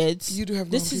grown kids. You do have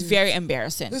grown kids. This is very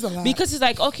embarrassing. There's a lot. Because it's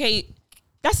like, okay,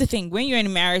 that's the thing. When you're in a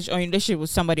marriage or in a relationship with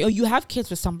somebody, or you have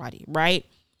kids with somebody, right?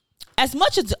 As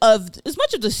much of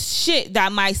the shit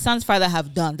that my son's father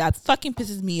have done that fucking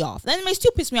pisses me off, and it may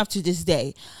still piss me off to this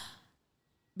day.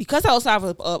 Because I also have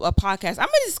a podcast, I'm going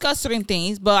to discuss certain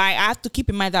things, but I have to keep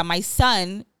in mind that my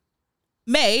son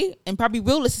may and probably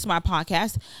will listen to my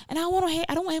podcast, and I don't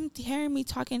want him hearing me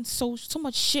talking so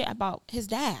much shit about his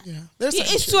dad. Yeah, you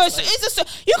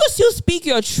can still speak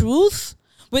your truth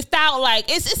without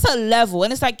it's a level,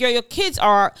 and it's like your kids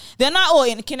they're not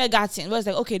in kindergarten. But it's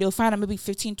like, okay, they'll find out maybe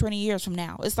 15, 20 years from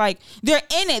now. It's like they're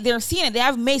in it, they're seeing it, they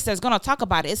have mates that's gonna talk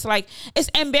about it. It's like it's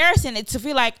embarrassing to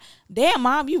feel like, damn,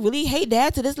 mom, you really hate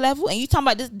dad to this level, and you talking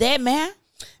about this dead man.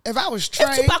 If I was Trey,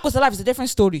 if Tupac was alive, it's a different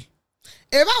story.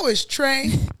 If I was Trey,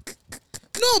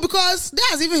 No, because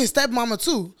that's even his stepmama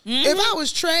too. If I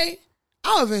was Trey,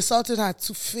 I would have insulted her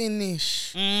to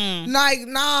finish. Like,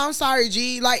 nah, I'm sorry,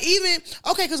 G. Like, even,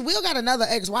 okay, because Will got another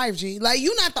ex-wife, G. Like,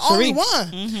 you're not the only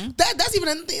one. That's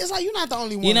even, it's like, you're not the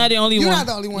only one. You're not the only one. You're not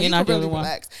the only one. You're You not can the really only one.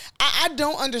 relax. I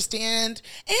don't understand.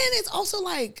 And it's also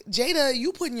like, Jada,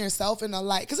 you putting yourself in a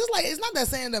light. Because it's like, it's not that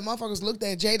saying that motherfuckers looked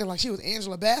at Jada like she was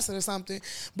Angela Bassett or something.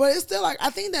 But it's still like, I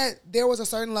think that there was a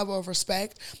certain level of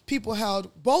respect people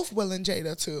held both Will and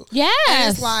Jada to. Yes.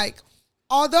 And it's like,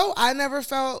 although I never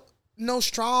felt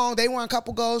they weren't a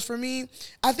couple goals for me.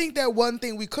 I think that one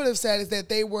thing we could have said is that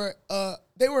they were a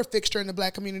fixture in the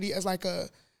black community as like a,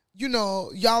 you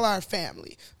know, y'all are a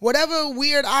family. Whatever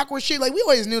weird, awkward shit, like we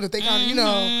always knew that they kind of, you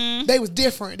know, they was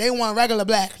different. They weren't regular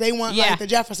black. They weren't like the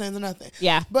Jeffersons or nothing.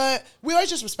 Yeah. But we always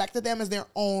just respected them as their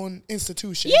own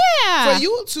institution. Yeah. For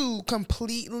you to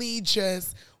completely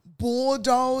just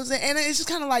bulldoze, and it's just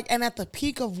kind of like, and at the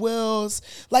peak of Will's,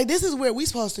 like this is where we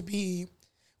supposed to be.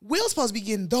 Will's supposed to be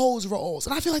getting those roles,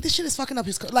 and I feel like this shit is fucking up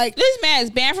his like. This man is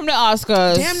banned from the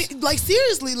Oscars. Damn, like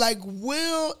seriously, like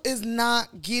Will is not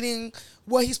getting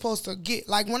what he's supposed to get.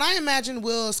 Like when I imagine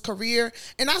Will's career,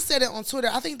 and I said it on Twitter,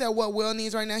 I think that what Will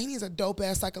needs right now, he needs a dope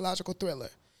ass psychological thriller.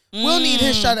 Will need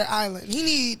his Shutter Island. He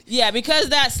need because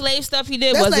that slave stuff he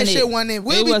did wasn't it. Shit wasn't it.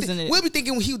 We'll be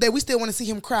thinking that we still want to see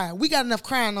him cry. We got enough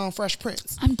crying on Fresh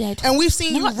Prince. I'm dead, and we've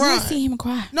seen you run. We've seen him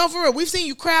cry. No, for real, we've seen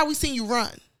you cry. We've seen you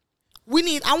run.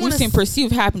 We've seen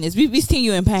perceived happiness. We've seen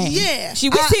you in pain. Yeah.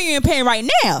 We've seen you in pain right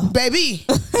now. Baby.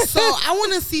 So I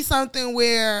want to see something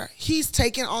where he's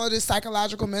taking all of this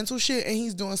psychological mental shit and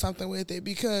he's doing something with it,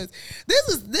 because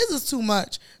this is too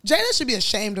much. Jada should be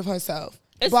ashamed of herself.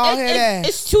 Bald head ass.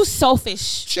 It's too selfish.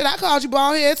 Shit, I called you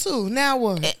bald head too. Now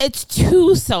what? It's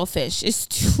too selfish. It's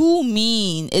too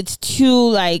mean. It's too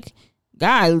like,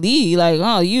 golly, like,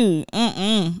 oh, you,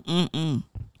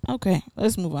 Okay,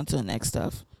 let's move on to the next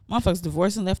stuff. Motherfuckers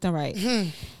divorcing left and right.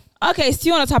 Okay,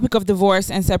 still on the topic of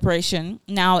divorce and separation.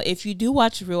 Now, if you do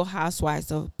watch Real Housewives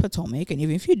of Potomac, and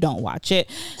even if you don't watch it,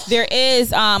 there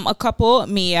is a couple,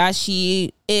 Mia.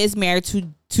 She is married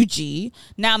to G.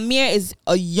 Now, Mia is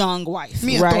a young wife,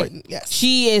 Mia right? Thornton, yes.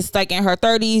 She is like in her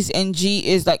 30s, and G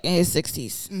is like in his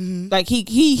 60s. Like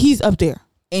he's up there.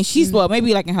 And she's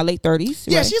maybe like in her late 30s.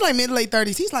 Yeah, right? she's like mid to late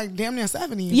 30s. He's like damn near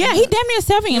 70. Yeah, he damn near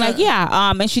 70. Like,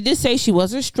 and she did say she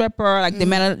was a stripper, like they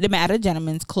met at a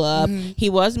gentleman's club. He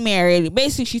was married.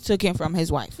 Basically, she took him from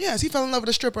his wife. Yes, he fell in love with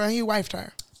a stripper and he wifed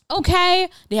her. Okay,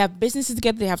 they have businesses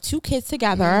together. They have 2 kids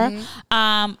together.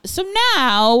 So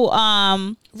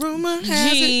now, rumor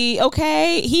has G, it.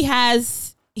 Okay, he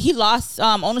lost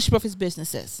ownership of his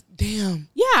businesses. Damn.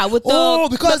 Yeah, with the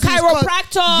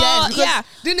chiropractor. Yeah.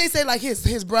 Didn't they say like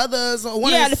his brothers or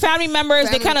one? Yeah, the family members.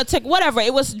 They kind of took whatever.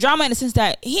 It was drama in the sense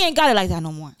that he ain't got it like that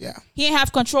no more. Yeah. He ain't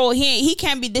have control. He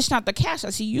can't be dishing out the cash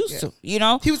as he used to. You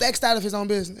know. He was X'd out of his own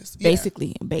business.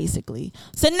 Basically.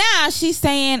 So now she's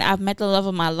saying, "I've met the love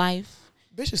of my life.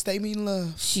 Bitch should stay meeting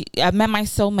love. I've met my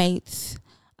soulmates.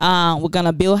 We're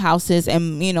gonna build houses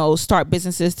and start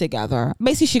businesses together.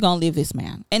 Basically, she gonna leave this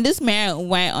man, and this man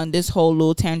went on this whole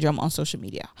little tantrum on social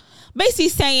media, basically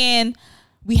saying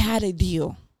we had a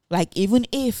deal. Like, even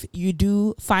if you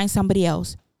do find somebody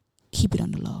else, keep it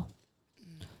on the low.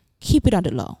 Keep it on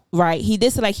the low, right? He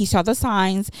did say like he saw the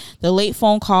signs, the late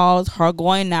phone calls, her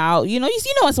going out. You know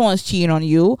when someone's cheating on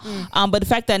you. But the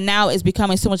fact that now it's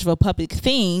becoming so much of a public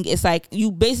thing, it's like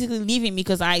you basically leaving me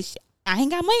because I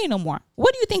ain't got money no more.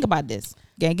 What do you think about this?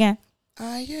 Gang.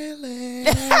 I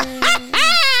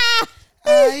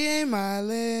ain't my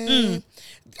leg.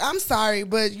 I'm sorry,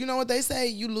 but you know what they say?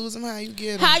 You lose them how you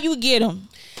get them. How you get them?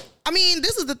 I mean,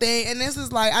 this is the thing, and this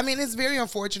is like, I mean, it's very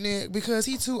unfortunate because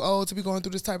he's too old to be going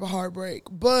through this type of heartbreak.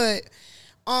 But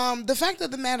the fact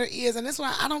of the matter is, and that's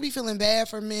why I don't be feeling bad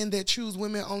for men that choose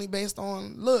women only based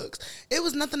on looks. It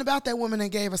was nothing about that woman that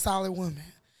gave a solid woman.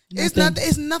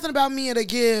 It's nothing about Mia that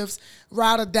gives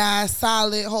ride or die,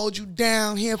 solid, hold you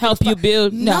down, here help you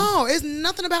build. No, it's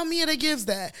nothing about Mia that gives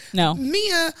that. No,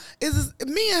 Mia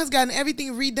has gotten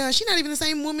everything redone. She's not even the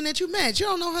same woman that you met. You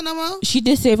don't know her no more. She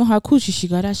did save her coochie. She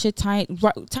got that shit tightened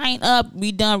up,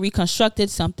 redone, reconstructed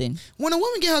something. When a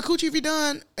woman get her coochie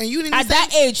redone and you didn't at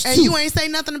that age and too. You ain't say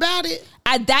nothing about it.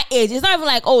 At that age, it's not even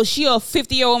like, oh, she a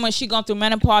 50-year-old woman. She gone through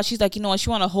menopause. She's like, you know what? She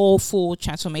want a whole full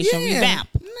transformation, revamp.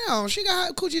 No, she got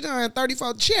her coochie done at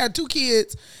 34. She had 2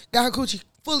 kids, got her coochie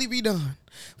fully redone.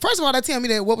 First of all, that tell me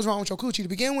that what was wrong with your coochie to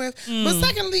begin with. But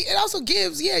secondly, it also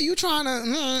gives, you trying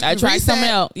to I tried something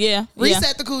else. Yeah.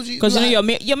 Reset the coochie. Because your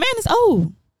man is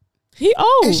old. He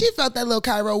old. And she felt that little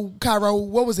Cairo,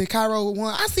 what was it? Cairo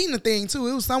one. I seen the thing too.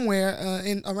 It was somewhere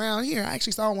around here. I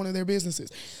actually saw one of their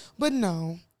businesses. But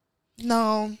no.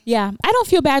 No. Yeah, I don't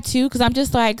feel bad too because I'm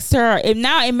just like, sir.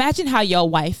 Now imagine how your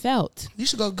wife felt. You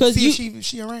should go see if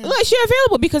she around. Like she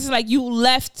available because it's like you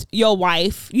left your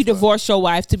wife, you divorced your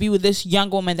wife to be with this young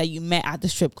woman that you met at the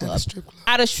strip club.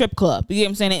 At a strip club. You get what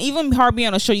I'm saying? And even her being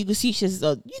on a show, you can see she's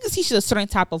a certain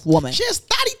type of woman. She's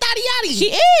thotty.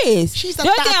 She is. She's a the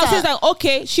other thing I was thotty. like,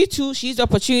 okay, she's the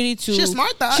opportunity to. She's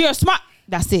smart though. She's smart.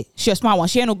 That's it. She's a smart one.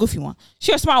 She ain't no goofy one.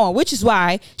 She's a smart one, which is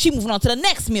why she moving on to the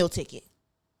next meal ticket.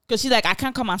 Because she's like, I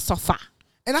can't come and suffer.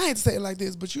 And I hate to say it like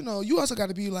this, but you know, you also got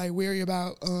to be like wary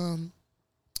about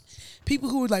people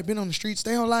who like been on the streets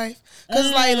their whole life.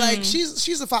 Because like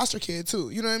she's a foster kid too.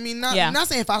 You know what I mean? Not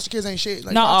saying foster kids ain't shit.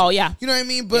 Like, no, yeah. You know what I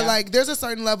mean? But like, there's a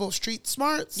certain level of street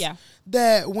smarts. Yeah.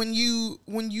 That when you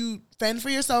fend for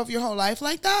yourself your whole life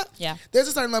like that. Yeah. There's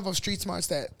a certain level of street smarts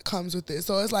that comes with it.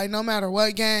 So it's like no matter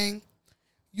what gang,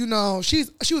 you know, she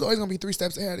was always gonna be 3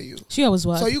 steps ahead of you. She always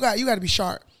was. So you got to be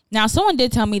sharp. Now, someone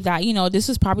did tell me that, you know, this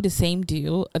was probably the same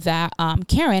deal that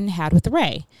Karen had with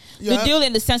Ray. Yep. The deal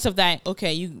in the sense of that,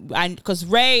 okay, because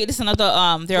Ray, this is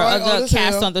another, there are other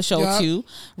casts on the show too.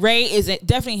 Ray is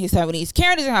definitely in his 70s.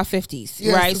 Karen is in her 50s,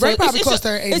 yes, right? Ray probably close to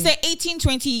her 80s. It's an 18,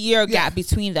 20 year gap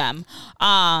between them.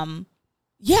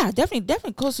 Yeah,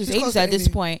 definitely close to his 80s at this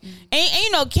point. And you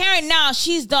know, Karen now,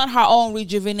 she's done her own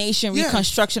rejuvenation,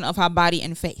 reconstruction of her body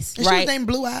and face, and right? She was named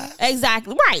Blue Eyes.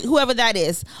 Exactly, right, whoever that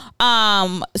is.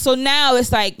 So now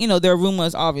it's like, you know, there are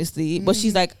rumors, obviously, but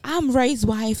she's like, I'm Ray's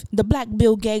wife, the Black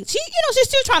Bill Gates. She, you know, she's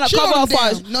still trying to cover up for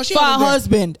her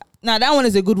husband. Now, that one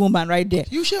is a good woman right there.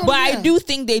 But I do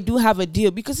think they do have a deal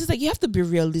because it's like you have to be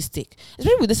realistic.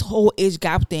 Especially with this whole age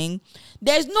gap thing.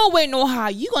 There's no way, no how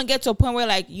you're going to get to a point where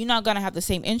like you're not going to have the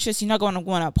same interests. You're not going to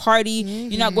go on a party.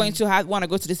 You're not going to want to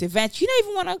go to this event. You don't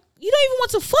even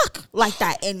want to fuck like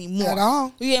that anymore. At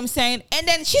all. You know what I'm saying? And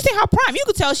then she's in her prime. You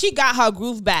could tell she got her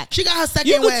groove back. She got her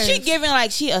second wave. She giving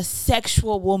like she a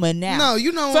sexual woman now. No,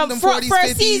 you know, from them 40s,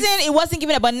 first 50s. Season, it wasn't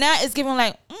giving it, but now it's giving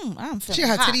like, I'm feeling she got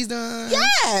her hot. titties done.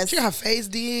 Yes. She got her face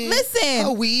did. Listen.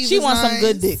 Her weave she wants nice. some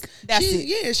good dick. That's it.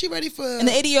 Yeah, she ready for. And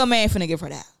the idiot man finna give her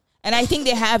that. And I think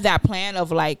they have that plan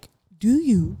of like, do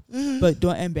you, but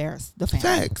don't embarrass the family.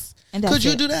 Facts. And could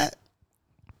you do that?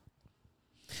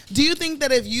 Do you think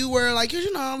that if you were like,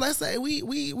 you know, let's say we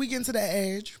get into that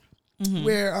age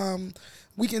where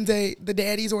we can date the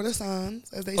daddies or the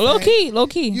sons, as they say. Low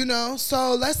key. You know,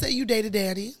 so let's say you date a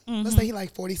daddy. Let's say he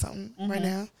like 40 something right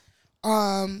now.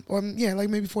 Or yeah, like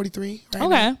maybe 43 right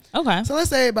now. Okay. So let's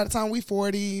say by the time we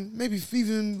 40, maybe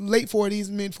even late 40s,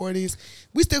 mid 40s,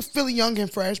 we still feeling young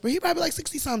and fresh, but he probably like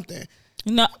 60 something.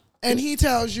 No. And he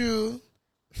tells you,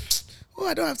 "Oh,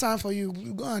 I don't have time for you.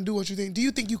 Go on and do what you think." Do you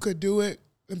think you could do it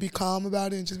and be calm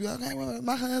about it and just be like, "Okay, well,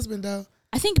 my husband though."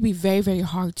 I think it'd be very, very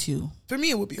hard to. For me,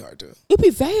 it would be hard to. It'd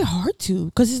be very hard to,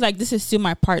 because it's like, this is still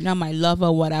my partner, my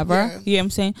lover, whatever. Yeah. You know what I'm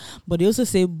saying? But they also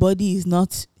say body is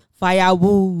not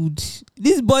firewood.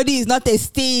 This body is not a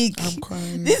stick. I'm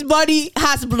crying. This body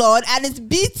has blood and it's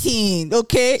beating.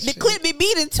 Okay, shit. The clip be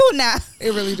beating too now. It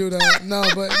really do that. No,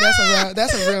 but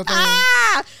that's a real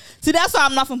thing. So that's why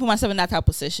I'm not gonna put myself in that type of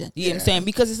position. You know what I'm saying?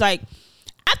 Because it's like,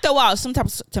 after a while, some type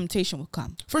of temptation will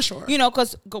come. For sure. You know,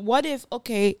 because what if,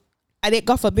 okay,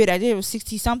 God forbid, I did it was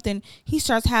 60 something. He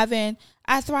starts having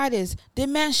arthritis,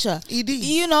 dementia, ED.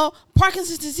 You know,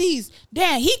 Parkinson's disease.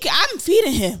 Damn, I'm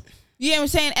feeding him. You know what I'm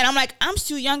saying? And I'm like, I'm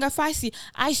still young and feisty.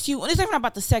 It's not even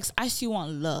about the sex. I still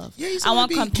want love. Yeah, I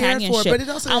want companionship. But it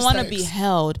also I want to be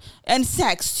held. And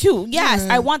sex too. Yes,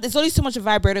 I want. There's only so much a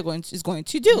vibrator is going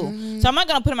to do. So I'm not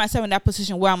gonna put myself in that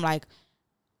position where I'm like,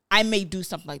 I may do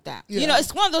something like that. Yeah. You know,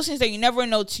 it's one of those things that you never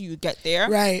know till you get there.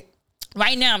 Right.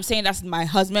 Right now, I'm saying that's my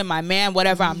husband, my man,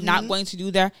 whatever. I'm not going to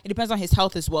do there. It depends on his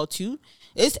health as well too.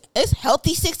 It's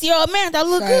healthy 60-year-old man that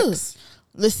look good.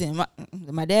 Listen,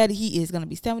 my dad, he is going to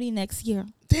be 70 next year.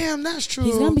 Damn, that's true.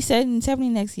 He's going to be 70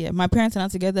 next year. My parents are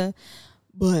not together,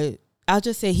 but I'll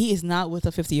just say he is not with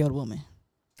a 50-year-old woman.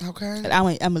 Okay. I'm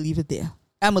going to leave it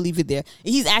there.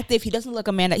 He's active. He doesn't look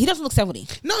he doesn't look 70.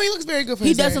 No, he looks very good for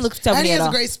his age. He doesn't look 70 and he at has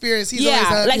all. a great spirit. He's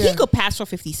he could pass for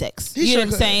 56. You know what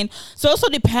I'm saying? So it also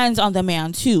depends on the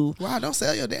man too. Wow, don't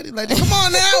sell your daddy like that. Come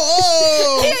on now.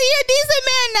 Oh. He a decent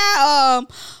man now.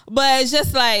 But it's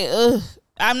just like, ugh.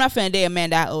 I'm not finna date a man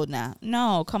that old now.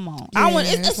 No, come on. Yeah,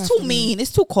 it's too mean.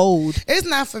 It's too cold. It's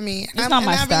not for me. It's not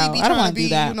my style. I don't want to do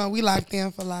that. You know, we locked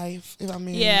in for life. If I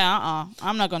mean, yeah,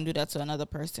 I'm not gonna do that to another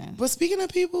person. But speaking of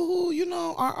people who, you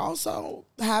know, are also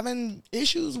having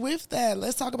issues with that,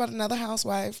 let's talk about another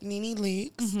housewife, Nene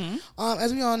Leakes.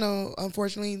 As we all know,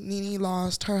 unfortunately, Nene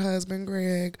lost her husband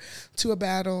Greg to a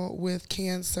battle with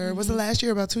cancer. Was it last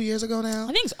year? About 2 years ago now?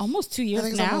 I think it's almost 2 years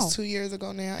now. It's almost 2 years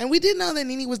ago now. And we did know that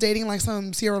Nene was dating like some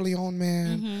some Sierra Leone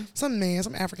man,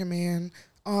 some African man.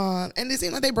 And it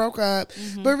seemed like they broke up.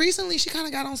 But recently she kind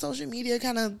of got on social media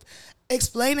kind of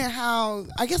explaining how,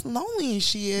 I guess, lonely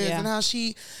she is and how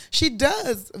she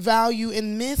does value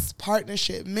and miss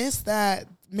partnership, miss that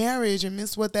marriage and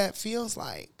miss what that feels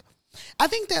like. I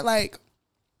think that, like,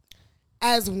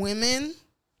 as women,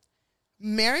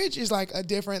 marriage is like a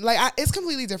different, like, it's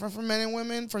completely different for men and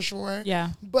women for sure. Yeah.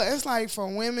 But it's like for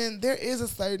women, there is a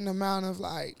certain amount of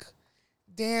like,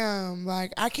 damn,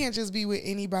 like I can't just be with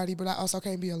anybody, but I also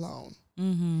can't be alone.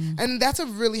 And that's a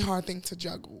really hard thing to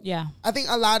juggle. Yeah. I think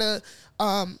a lot of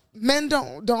men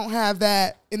don't have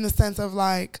that, in the sense of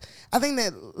like, I think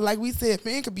that, like we said,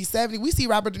 men could be 70. We see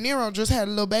Robert De Niro just had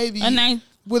a little baby.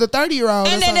 With a 30-year-old,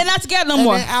 and then they're not together no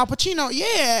more. And Al Pacino,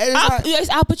 it's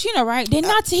Al Pacino, right? He's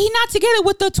not together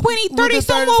with the 30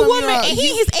 some more woman, and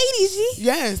he in his 80s.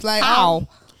 Yes, like how?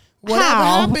 Whatever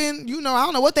happened, I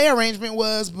don't know what their arrangement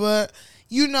was, but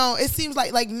it seems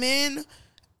like men,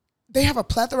 they have a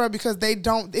plethora because they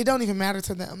don't even matter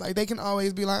to them. Like they can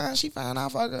always be like, she fine, I'll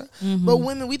fuck her. But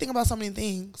women, we think about so many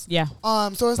things. Yeah.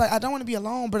 So it's like I don't want to be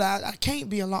alone, but I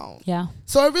can't be alone. Yeah.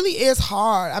 So it really is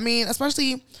hard. I mean,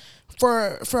 especially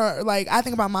for like, I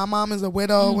think about my mom as a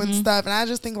widow and stuff, and I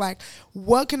just think like,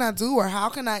 what can I do, or how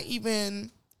can I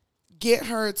even get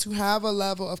her to have a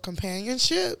level of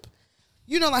companionship?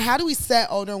 Like, how do we set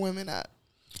older women up?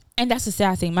 And that's the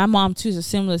sad thing. My mom too is a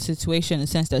similar situation in the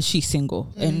sense that she's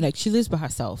single and like she lives by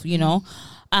herself,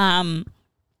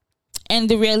 and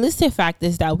the realistic fact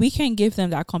is that we can't give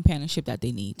them that companionship that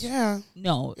they need. Yeah.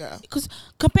 No. Yeah. Because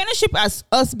companionship, as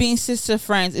us being sister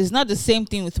friends, is not the same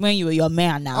thing with when you were your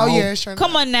man now. Oh yeah, sure.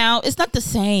 Come on now. It's not the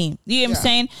same. You know what I'm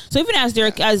saying? So even as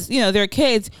they're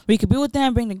kids, we could be with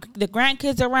them, bring the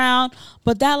grandkids around,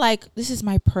 but that, like, this is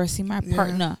my person, my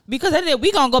partner. Because then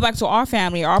we gonna go back to our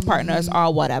family, our partners,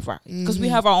 or whatever. Because we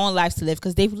have our own lives to live,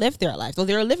 because they've lived their life. So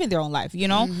they're living their own life,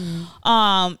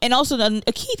 And also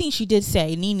a key thing she did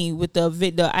say, Nene, with the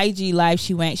IG live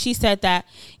she said that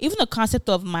even the concept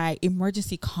of my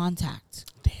emergency contact.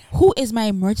 Damn. Who is my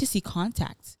emergency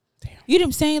contact? Damn. You know what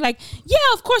I'm saying? Like, yeah,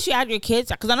 of course you add your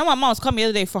kids, because I know my mom was coming the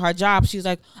other day for her job. She was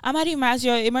like, I'm adding you as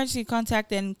your emergency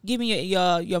contact and giving you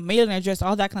your mailing address,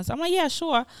 all that kind of stuff. I'm like, yeah,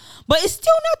 sure. But it's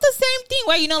still not the same thing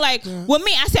where, with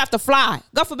me, I still have to fly.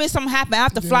 God forbid something happen, I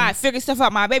have to fly, figure stuff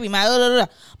out, my baby,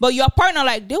 But your partner,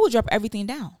 like, they will drop everything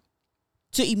down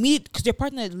to immediate, because your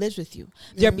partner lives with you,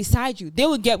 they're beside you. They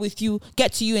will get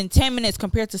to you in 10 minutes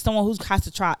compared to someone who has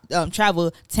to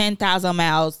travel 10,000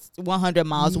 miles, 100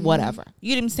 miles, whatever.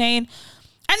 You know what I'm saying?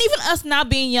 And even us now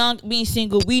being young, being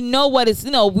single, we know what it's,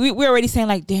 we're already saying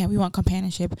like, damn, we want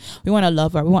companionship. We want a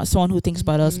lover. We want someone who thinks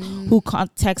about us, who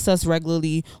texts us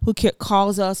regularly, who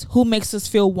calls us, who makes us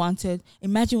feel wanted.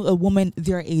 Imagine a woman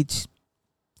their age,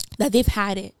 that they've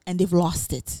had it and they've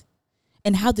lost it.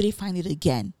 And how do they find it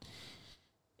again?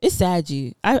 It's sad,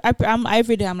 G. I'm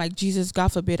every day I'm like, Jesus, God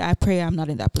forbid, I pray I'm not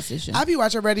in that position. I be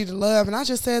watching Ready to Love, and I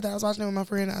just said that. I was watching it with my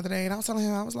friend the other day, and I was telling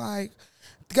him, I was like,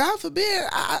 God forbid,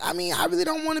 I mean, I really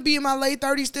don't want to be in my late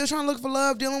 30s still trying to look for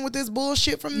love, dealing with this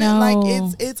bullshit from men. Like,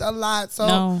 it's a lot.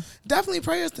 So definitely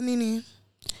prayers to Nene.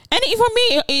 And for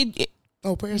me,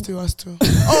 prayers to us too.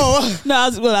 No, I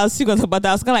was still going to talk about that.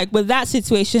 I was kind of like, with that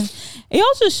situation, it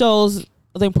also shows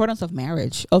the importance of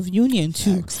marriage, of union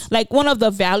too. Like, one of the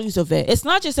values of it, it's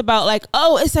not just about like,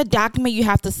 it's a document you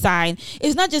have to sign.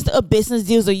 It's not just a business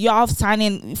deal, so y'all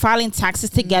filing taxes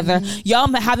together, y'all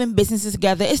having businesses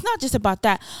together. It's not just about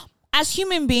that. As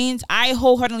human beings, I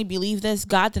wholeheartedly believe this.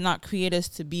 God did not create us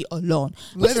to be alone.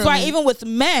 Which is why even with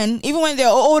men, even when they're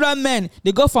older men,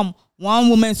 they go from one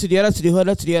woman to the other, to the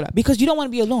other, to the other. Because you don't want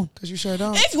to be alone. Because you sure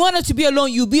don't. If you wanted to be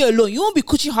alone, you be alone. You won't be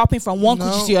coochie hopping from one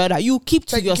coochie to the other. You keep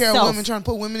to yourself. Taking care of women, trying to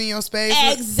put women in your space.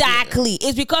 Exactly.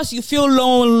 It's because you feel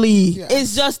lonely. Yes.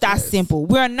 It's just that simple.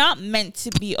 We're not meant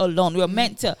to be alone. We're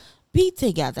meant to be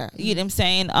together. You know what I'm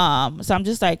saying? So I'm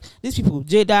just like, these people,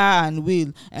 Jada and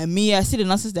Will and me, I see the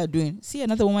nonsense they're doing. See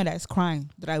another woman that's crying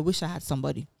that I wish I had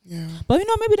somebody. Yeah. But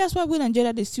maybe that's why Will and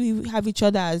Jada, they still have each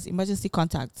other as emergency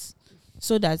contacts.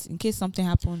 So that in case something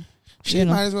happened, she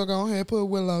might as well go ahead and put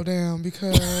Willow down,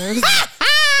 because if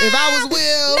I was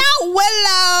Will, not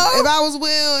Willow. If I was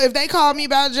Will, if they called me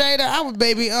about Jada, I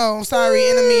would sorry,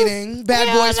 in a meeting.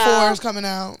 Bad Boys 4 is coming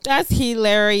out. That's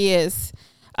hilarious.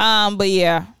 But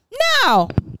yeah. Now,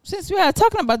 since we are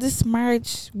talking about this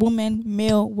marriage, woman,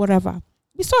 male, whatever,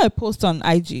 we saw a post on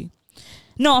IG.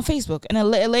 No, on Facebook. And a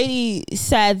lady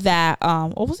said that,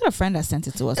 or was it a friend that sent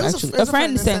it to us, actually? A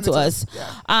friend sent it to us.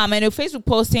 Yeah. And a Facebook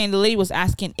post saying, the lady was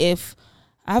asking if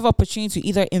I have opportunity to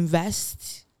either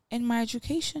invest in my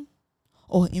education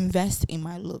or invest in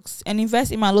my looks. And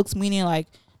invest in my looks meaning like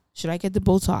Should I get the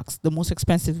Botox, the most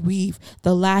expensive weave,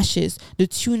 the lashes, the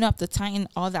tune up, the tighten,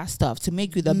 all that stuff to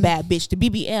make you the bad bitch, the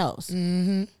BBLs.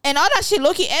 And all that shit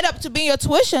low-key add up to being your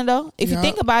tuition, though. If you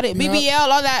think about it, BBL,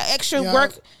 all that extra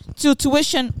work to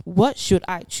tuition. What should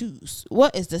I choose?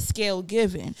 What is the scale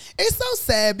given? It's so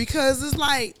sad because it's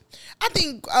like, I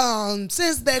think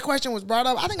since that question was brought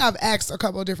up, I think I've asked a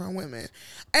couple of different women.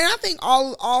 And I think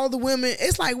all the women,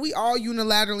 it's like we all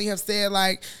unilaterally have said,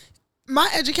 like, my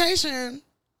education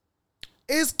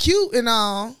is cute and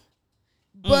all,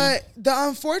 but the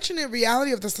unfortunate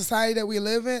reality of the society that we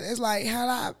live in is like,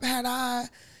 had I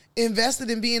invested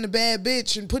in being a bad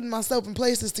bitch and putting myself in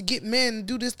places to get men and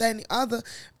do this, that, and the other,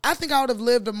 I think I would have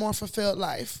lived a more fulfilled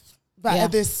life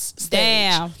at this stage.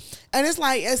 Damn. And it's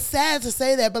like, it's sad to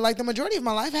say that, but like the majority of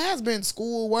my life has been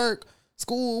school, work.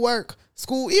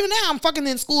 Even now I'm fucking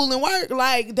in school and work.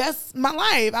 Like, that's my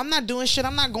life. I'm not doing shit.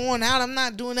 I'm not going out. I'm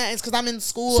not doing that. It's because I'm in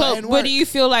school and work. But do you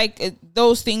feel like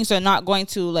those things are not going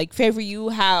to like favor you,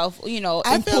 have,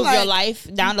 improve your life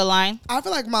down the line? I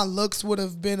feel like my looks would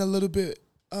have been a little bit,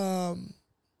 well,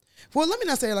 let me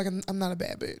not say like I'm not a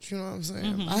bad bitch. You know what I'm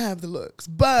saying? I have the looks.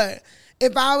 But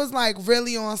if I was like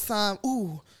really on some,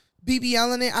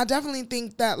 BBLing it, I definitely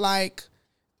think that like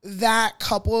that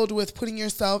coupled with putting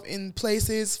yourself in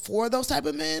places for those type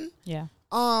of men,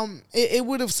 it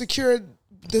would have secured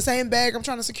the same bag I'm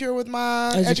trying to secure with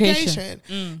my education.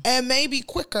 And maybe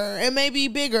quicker and maybe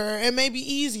bigger and maybe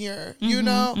easier, you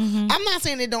know? I'm not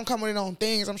saying it don't come with its own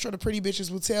things. I'm sure the pretty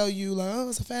bitches will tell you like, oh,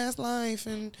 it's a fast life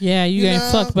and you getting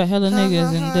fucked by hella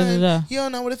niggas and da-da-da. You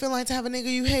don't know what it feel like to have a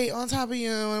nigga you hate on top of you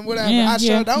and whatever. I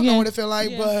sure don't know what it feel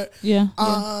like, but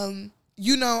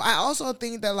you know, I also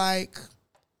think that like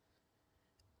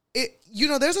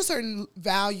there's a certain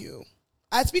value.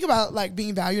 I speak about like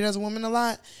being valued as a woman a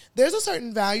lot. There's a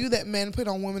certain value that men put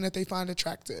on women that they find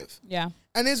attractive. Yeah.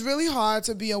 And it's really hard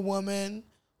to be a woman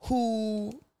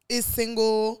who is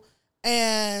single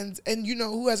and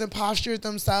who hasn't postured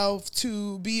themselves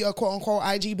to be a quote unquote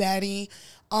IG baddie.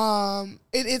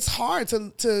 It's hard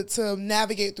to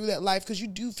navigate through that life because you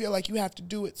do feel like you have to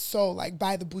do it so like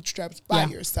by the bootstraps by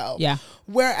yourself. Yeah.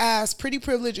 Whereas pretty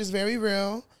privilege is very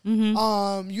real.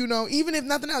 Even if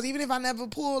nothing else, even if I never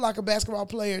pull like a basketball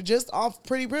player, just off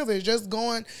pretty privilege, just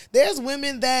going, there's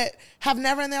women that have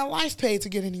never in their life paid to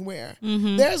get anywhere.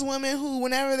 There's women who,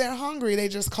 whenever they're hungry, they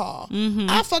just call.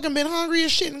 I fucking been hungry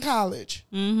as shit in college.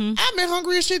 I've been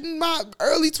hungry as shit in my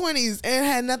early 20s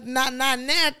and had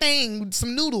not thing,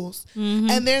 some noodles.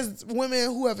 And there's women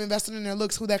who have invested in their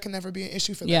looks who that can never be an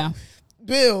issue for them.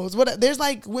 Bills, there's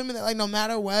like women that like no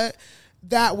matter what,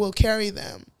 that will carry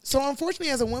them. So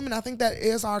unfortunately, as a woman, I think that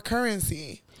is our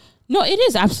currency. No, it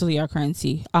is absolutely our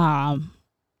currency. I've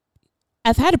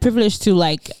had the privilege to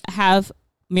like have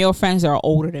male friends that are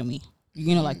older than me.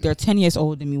 Like they're 10 years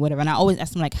older than me, whatever. And I always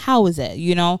ask them like, how is it?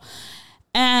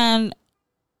 And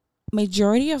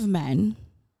majority of men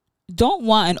don't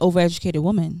want an overeducated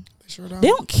woman. Sure don't. They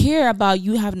don't care about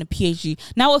you having a PhD.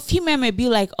 Now, a female may be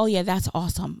like, oh yeah, that's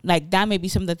awesome. Like that may be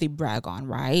something that they brag on,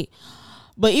 right?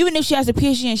 But even if she has a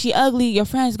PhD and she ugly, your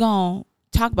friends gonna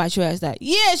talk about you as that.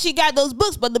 Yeah, she got those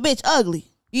books, but the bitch ugly.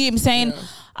 You know what I'm saying? Yeah.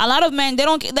 A lot of men, they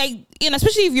don't like,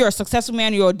 especially if you're a successful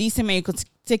man, you're a decent man, you can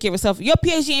take care of yourself. Your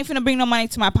PhD ain't finna bring no money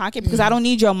to my pocket because I don't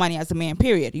need your money as a man,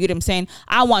 period. You know what I'm saying?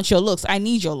 I want your looks. I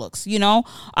need your looks, A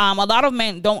lot of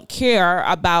men don't care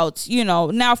about,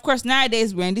 Now, of course,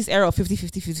 nowadays we're in this era of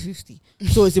 50-50.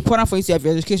 So it's important for you to have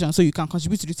your education so you can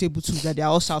contribute to the table too that they're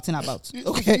all shouting about.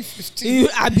 Okay?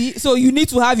 So you need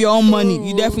to have your own money.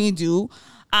 You definitely do.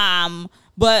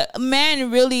 But men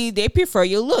really, they prefer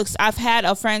your looks. I've had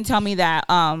a friend tell me that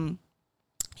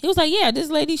he was like, yeah,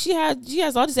 this lady, she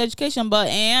has all this education, but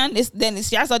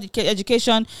she has all the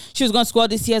education. She was going to school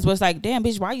this year, but it's like, damn,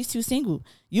 bitch, why are you still single?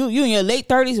 You in your late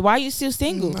 30s, why are you still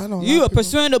single? You are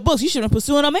pursuing the books. You should have been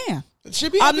pursuing a man.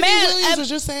 Should be a man. Williams was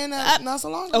just saying that not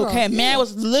so long ago. Okay, man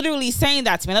was literally saying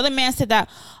that to me. Another man said that,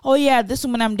 oh yeah, this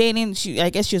woman I'm dating, I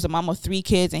guess she was a mom of 3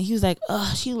 kids, and he was like,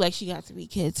 she got 3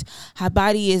 kids. Her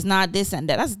body is not this and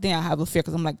that. That's the thing I have a fear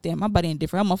because I'm like, damn, my body ain't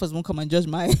different. Her motherfuckers won't come and judge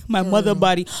my mother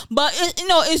body. But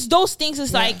it's those things.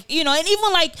 It's like, and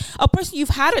even like a person you've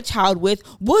had a child with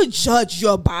would judge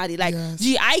your body. Like,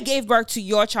 gee, I gave birth to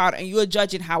your child and you're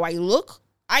judging how I look.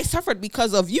 I suffered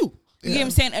because of you. You know what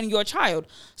I'm saying? And your child.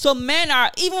 So men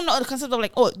are, even though the concept of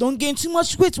like, oh, don't gain too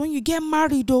much weight when you get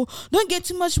married though. Don't get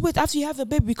too much weight after you have a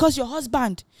baby because your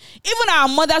husband. Even our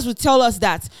mothers would tell us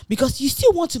that because you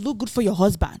still want to look good for your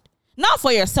husband. Not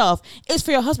for yourself. It's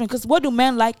for your husband. Because what do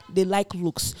men like? They like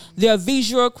looks. They're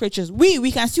visual creatures.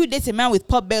 We can still date a man with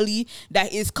pot belly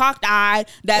that is cocked eyed,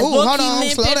 that's low-key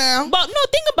limping. Slow down. But no,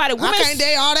 think about it. I can't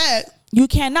date all that. You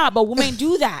cannot, but women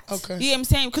do that. Okay. You know what I'm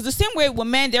saying? Because the same way with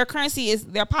men, their currency is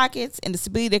their pockets and the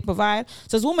stability they provide.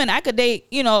 So as women, I could date,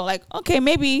 like, okay,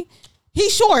 maybe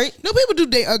he's short. No, people do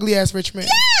date ugly ass rich men.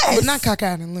 Yes. But not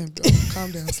cockeyed and limp, though.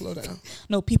 Calm down, slow down.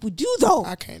 No, people do, though.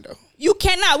 I can't, though. You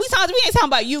cannot. We ain't talking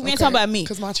about you. We ain't talking about me.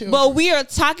 'Cause my children. But we are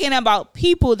talking about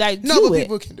people that No, do but it.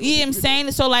 people can do You it. know what I'm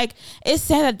saying? So, like, it's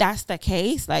sad that that's the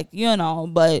case. Like,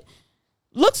 but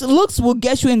looks will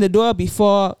get you in the door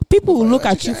before people will look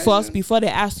at you first before they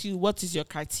ask you what is your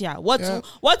criteria, what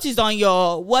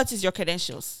is your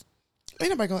credentials. Ain't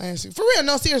nobody gonna ask you for real.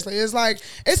 No, seriously, it's like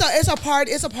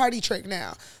it's a party trick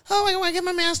now. Oh, I want to get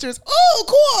my master's. Oh,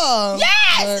 cool.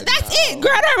 Yes, that's it,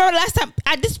 girl. I remember last time.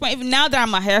 At this point, even now that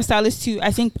I'm a hairstylist too,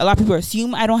 I think a lot of people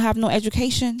assume I don't have no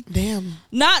education. Damn.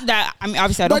 Not that I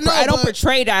obviously I don't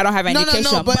portray that I don't have any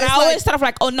education, but I always start off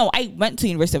like, oh no, I went to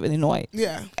University of Illinois.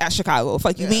 Yeah. At Chicago.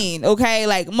 Fuck you mean? Okay,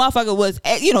 like motherfucker was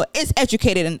is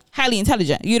educated and highly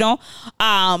intelligent.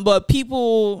 But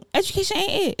people education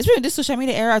ain't it. It's really this social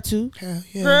media era too. Hell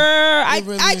yeah. Girl,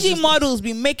 really IG models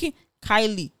be making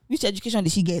Kylie. Which education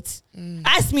did she get?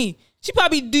 Ask me. She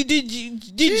probably did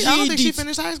GED. I don't think she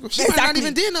finished high school. She might not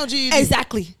even did no GED.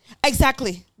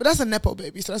 Exactly. But that's a nepo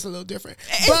baby, so that's a little different.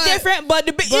 It's different, but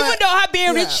even though her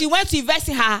being rich, she went to invest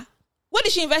in her. What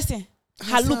did she invest in?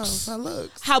 Her looks.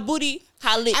 Her booty,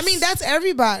 her lips. I mean, that's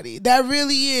everybody. That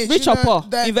really is. Rich or poor,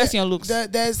 invest in your looks.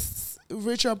 That's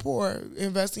rich or poor,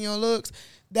 invest in your looks.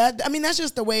 That's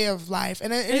just the way of life,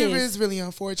 and it is really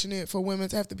unfortunate for women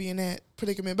to have to be in that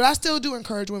predicament. But I still do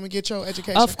encourage women to get your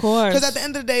education, of course, because at the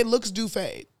end of the day, looks do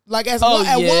fade. Like at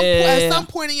some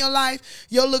point in your life,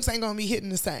 your looks ain't gonna be hitting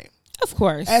the same. Of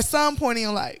course, at some point in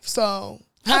your life, so.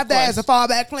 Have that as a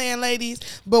fallback plan, ladies.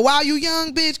 But while you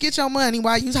young, bitch, get your money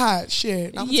while you hot.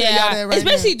 Shit. I'm gonna tell y'all that right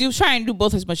especially now. try and do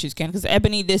both as much as you can. Because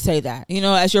Ebony did say that.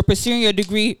 As you're pursuing your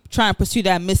degree, try and pursue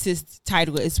that Mrs.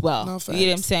 title as well. No facts. You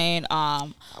know what I'm saying?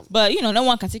 But no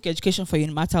one can take your education for you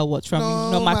no matter what.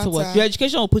 No matter what. Your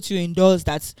education will put you in doors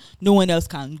that no one else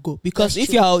can go. Because if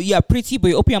you're pretty, but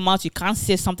you open your mouth, you can't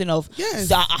say something of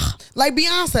like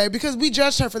Beyonce, because we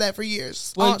judged her for that for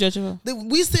years. What judge her?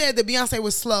 We said that Beyonce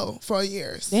was slow for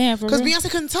years. Damn, for real? Beyonce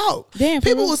couldn't talk. Damn,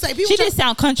 people will say she did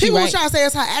sound country. People right? will try to say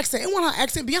it's her accent. It wasn't her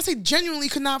accent. Beyonce genuinely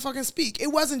could not fucking speak. It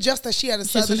wasn't just that she had a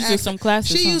southern accent. Some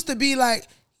classes, she used to be like,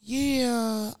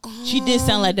 yeah. She did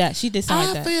sound like that.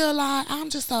 I feel like I'm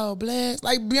just so blessed.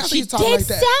 Like Beyonce used to talk like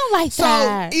that. Sound like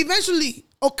that. So eventually,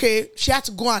 okay, she had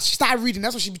to go on. She started reading.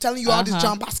 That's what she be telling you all this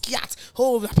John Basquiat.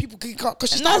 Oh, people can call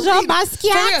because she started reading.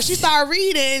 Basquiat. For real, she started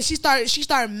reading. She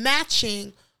started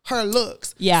matching her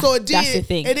looks. Yeah, so it did, that's the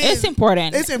thing. It's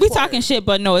important. We talking shit,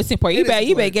 but no, it's important.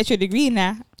 You better get your degree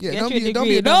now. Yeah, don't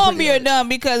be a dumb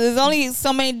because there's only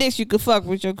so many dicks you could fuck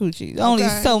with your coochie. Okay. Only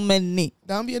so many.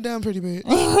 Don't be a dumb pretty bitch.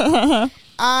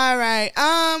 All right.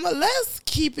 Let's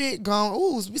keep it going.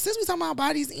 Ooh, since we talking about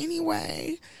bodies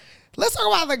anyway, let's talk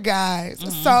about the guys.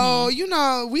 So,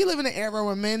 we live in an era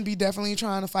where men be definitely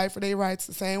trying to fight for their rights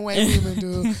the same way women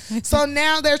do. So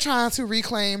now they're trying to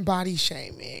reclaim body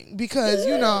shaming because,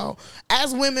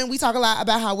 as women, we talk a lot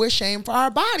about how we're shamed for our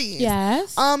bodies.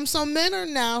 Yes. So men are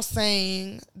now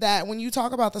saying that when you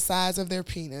talk about the size of their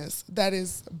penis, that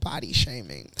is body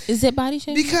shaming. Is it body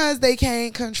shaming? Because they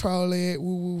can't control it.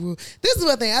 Woo, woo, woo. This is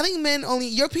the thing. I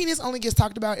think your penis only gets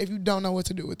talked about if you don't know what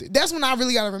to do with it. That's when I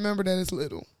really got to remember that it's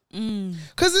little.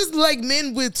 Because it's like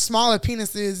men with smaller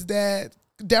penises that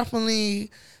definitely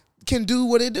can do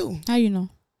what it do. How you know?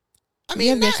 I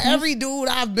mean, not every dude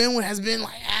I've been with has been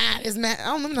like, it's mad.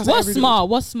 I don't know. What's small?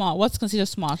 Dude. What's small? What's considered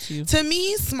small to you? To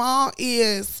me, small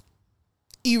is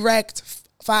erect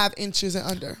 5 inches and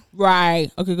under. Right.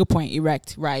 Okay, good point.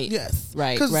 Erect. Right. Yes.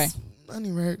 Right.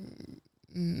 Unerect.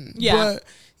 Yeah. But,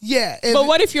 yeah. But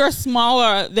what if you're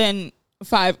smaller than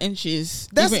 5 inches?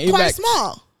 That's quite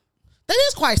small. That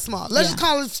is quite small. Let's just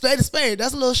call it spade a spade.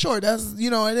 That's a little short. That's,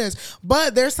 it is.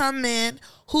 But there's some men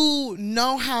who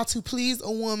know how to please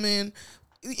a woman,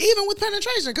 even with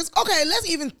penetration. Because, okay, let's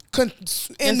even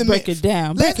break it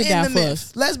down. Break it down for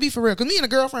us. Let's be for real. Because me and a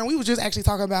girlfriend, we were just actually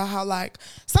talking about how, like,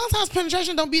 sometimes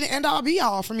penetration don't be the end all be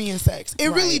all for me in sex. It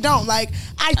really don't. Like,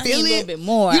 I feel it. A little bit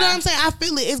more. You know what I'm saying? I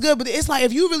feel it. It's good. But it's like,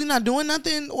 if you really not doing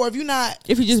nothing, or if you're not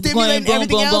just stimulating boom,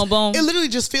 everything boom, else, boom, boom. it literally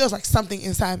just feels like something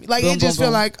inside me. Like, boom, it just boom,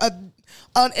 feel boom. like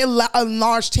a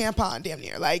large tampon damn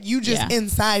near. Like, you just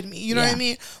inside me. You know what I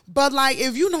mean? But, like,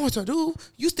 if you know what to do,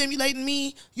 you stimulating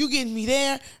me, you getting me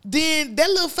there, then that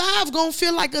little 5 gonna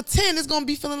feel like a 10. It's gonna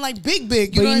be feeling like big.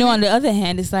 You know on the other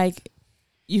hand, it's like,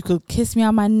 you could kiss me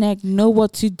on my neck, know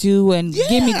what to do, and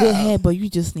give me good head, but you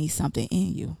just need something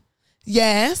in you.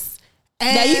 Yes.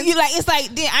 And that you like, it's like,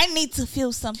 I need to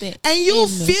feel something. And you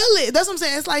feel it. That's what I'm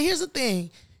saying. It's like, here's the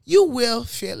thing. You will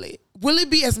feel it. Will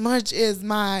it be as much as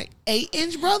my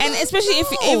 8-inch brother? And especially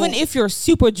even if you're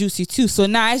super juicy too. So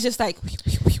now it's just like,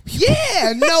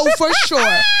 yeah, no, for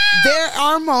sure. There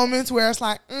are moments where it's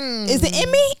like, is it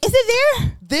in me? Is it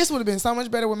there? This would have been so much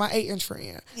better with my 8-inch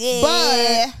friend. Yeah.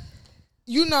 But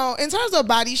you know, in terms of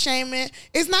body shaming,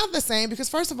 it's not the same because,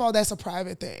 first of all, that's a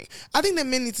private thing. I think that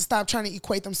men need to stop trying to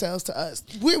equate themselves to us.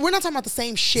 We're not talking about the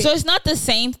same shit. So it's not the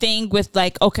same thing with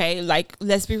like, okay, like,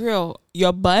 let's be real.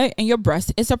 Your butt and your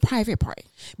breast is a private part.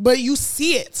 But you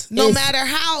see it. No matter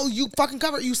how you fucking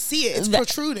cover it, you see it. It's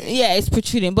protruding. Yeah, it's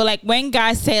protruding. But like when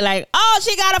guys say like, oh,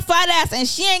 she got a flat ass and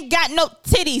she ain't got no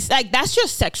titties. Like that's your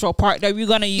sexual part that you're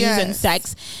going to use in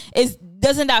sex.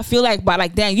 Doesn't that feel like, but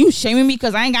like, damn, you shaming me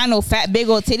because I ain't got no fat, big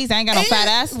old titties. I ain't got no fat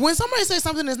ass. When somebody says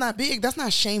something that's not big, that's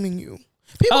not shaming you.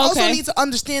 People also need to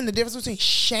understand the difference between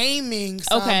shaming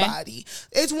somebody.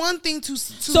 It's one thing to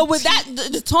so with that,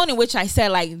 the tone in which I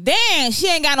said like, damn, she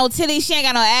ain't got no titties, she ain't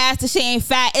got no ass, she ain't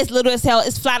fat, it's little as hell,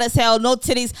 it's flat as hell, no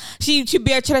titties, she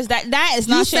bare chest. That is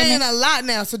not shaming. You're saying a lot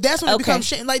now, so that's when it becomes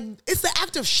shame. Like it's the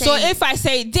act of shame. So if I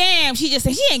say, damn, she just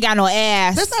said she ain't got no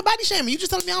ass, that's not body shaming. You just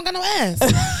telling me I don't got no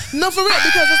ass. No, for real,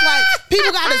 because it's like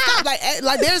people gotta stop.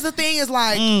 Like there's the thing is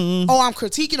like, oh, I'm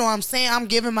critiquing or I'm saying I'm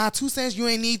giving my 2 cents. You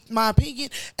ain't need my opinion.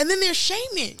 And then there's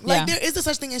shaming. Like there is a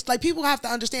such thing as like people have to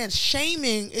understand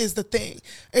shaming is the thing.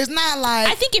 It's not like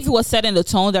I think if it was said in the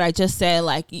tone that I just said,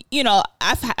 like, you know,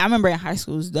 I remember in high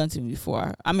school it was done to me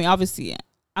before. I mean, obviously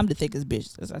I'm the thickest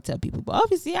bitch, as I tell people, but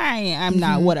obviously I'm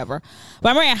not, whatever. But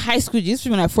I remember in high school, just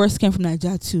when I first came from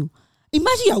Nigeria too.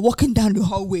 Imagine you're walking down the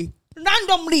hallway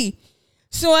randomly.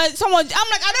 So someone, I'm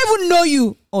like, I don't even know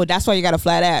you. Oh, that's why you got a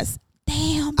flat ass.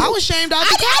 Damn, I was shamed out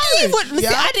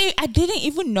I didn't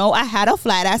even know I had a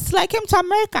flat ass till I came to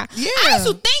America. Yeah. I used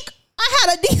to think I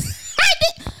had a decent.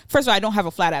 First of all, I don't have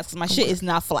a flat ass because my shit is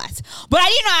not flat. But I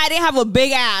didn't know I didn't have a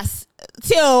big ass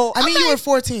till. I mean, you were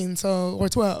 14, or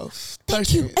 12,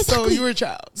 13. Exactly. So you were a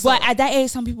child. So. But at that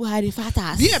age, some people had a fat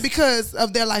ass. Yeah, because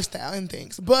of their lifestyle and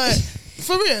things. But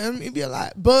for real, it'd be a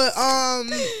lot. But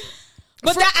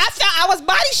But after I was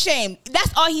body shamed.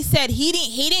 That's all he said. He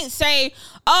didn't say,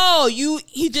 oh,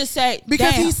 he just said,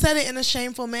 because damn. he said it in a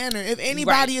shameful manner. If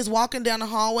anybody is walking down the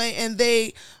hallway and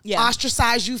they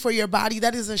ostracize you for your body,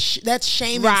 that's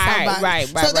shaming somebody. Right.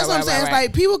 So that's what I'm saying. It's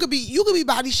like you could be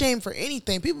body shamed for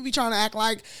anything. People be trying to act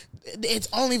like it's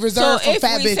only reserved for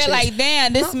fat bitches. So if we say like,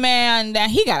 damn, this man,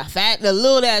 that he got a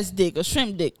little ass dick, a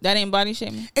shrimp dick, that ain't body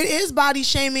shaming? It is body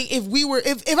shaming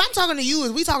if I'm talking to you,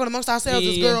 is we talking amongst ourselves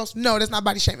as girls? No, that's not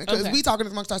body shaming because we talking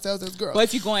amongst ourselves as girls. But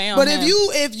if you're going on, but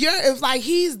if like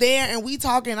he's there and we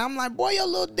talking, I'm like, boy, your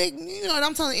little dick, you know, and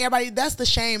I'm telling everybody that's the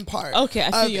shame part. Okay,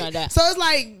 I feel you on that. So it's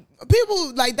like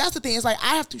people like that's the thing. It's like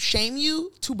I have to shame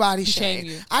you to body shame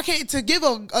you. I can't to give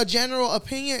a general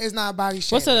opinion is not body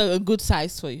shaming. What's a good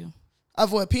size for you?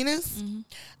 Of what, penis? Mm-hmm.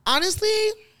 Honestly,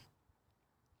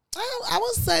 I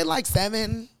would say like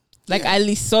 7. Like at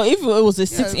least, so if it was a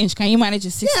 6 inch, can you manage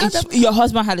a 6 inch? Definitely. Your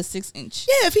husband had a 6 inch.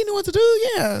 Yeah, if he knew what to do,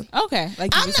 yeah. Okay.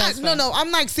 Like I'm not.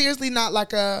 I'm like seriously not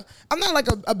like I'm not like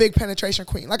a big penetration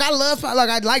queen. Like I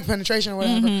like penetration or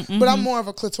whatever, but I'm more of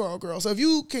a clitoral girl. So if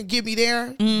you can get me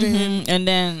there,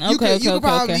 then you could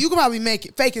probably make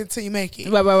it, fake it till you make it.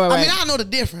 Right. I mean, I know the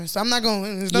difference. I'm not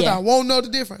going. There's nothing I won't know the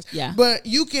difference. Yeah. But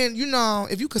you can,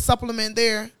 if you could supplement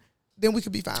there, then we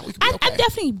could be fine. We could be okay. I've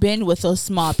definitely been with a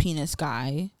small penis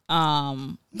guy.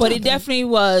 But it definitely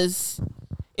was.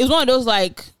 It was one of those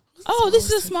like, oh, this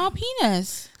is a small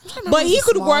penis. But he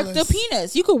could work the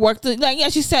penis. You could work the, like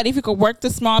she said, if you could work the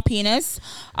small penis,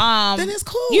 then it's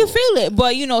cool. You feel it.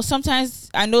 But sometimes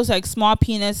I know it's like small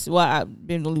penis. Well, I've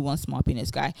been only one small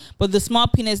penis guy, but the small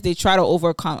penis they try to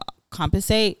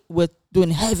overcompensate with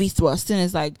doing heavy thrusting.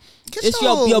 It's like it's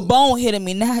your bone hitting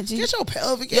me now. G. Get your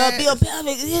pelvic. Your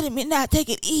pelvic hitting me now. Take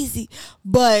it easy,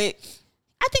 but.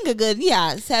 I think a good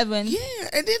 7. Yeah,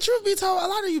 and then truth be told, a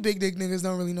lot of you big dick niggas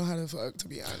don't really know how to fuck, to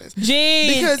be honest.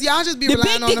 Gee, because y'all just be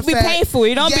relying on the fact. The big dick we pay for,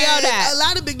 you don't be all that. A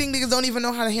lot of big dick niggas don't even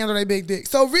know how to handle their big dick.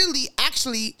 So really,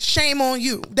 actually, shame on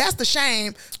you. That's the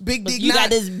shame. Big dick. You got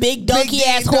this big donkey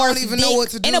ass horse. Don't even know what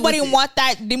to do. Anybody want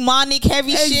that demonic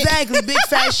heavy shit? Exactly, big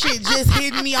fat shit just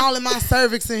hitting me all in my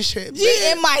cervix and shit.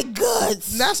 Gee, in my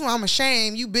guts. That's why I'm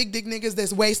ashamed. You big dick niggas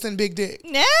that's wasting big dick.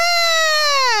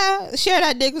 Yeah, share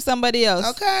that dick with somebody else.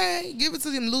 Okay, give it to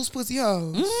them loose pussy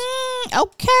hoes.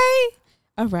 Okay,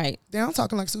 all right. Damn, I'm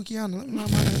talking like Sukiyana.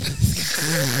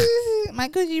 My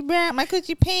coochie brown, my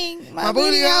coochie pink, my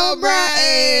booty all brown.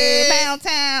 Hey, Pound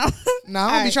Town. No,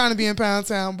 I don't be trying to be in Pound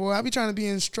Town, boy. I be trying to be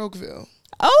in Strokeville.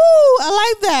 Oh, I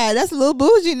like that. That's a little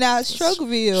bougie now.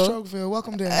 Strokeville. Strokeville.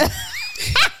 Welcome down.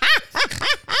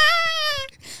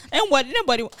 And what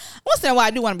nobody once in a while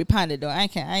I do want to be pounded though. I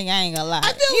ain't gonna lie.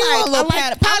 I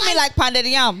feel pound me like pounded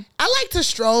yum. I like to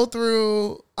stroll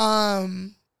through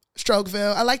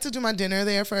Strokeville. I like to do my dinner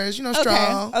there first.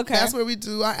 Stroll. Okay. That's where we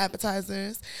do our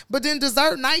appetizers. But then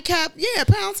dessert nightcap,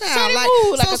 Pound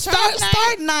Town.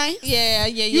 Start nice. Yeah.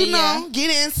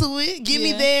 Get into it. Get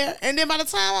me there. And then by the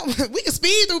time we can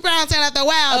speed through Pound Town after a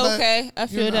while. Okay, I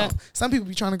feel that. Some people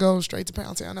be trying to go straight to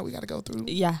Pound Town. No, we got to go through.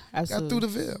 Yeah, absolutely. Got through the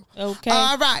Ville. Okay.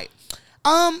 All right.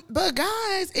 But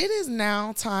guys, it is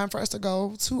now time for us to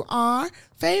go to our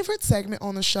favorite segment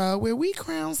on the show where we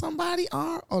crown somebody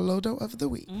our Olodo of the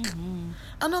week. An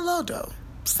Olodo,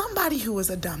 somebody who is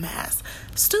a dumbass,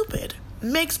 stupid,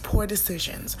 makes poor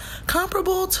decisions,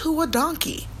 comparable to a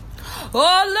donkey.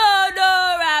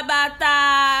 Olodo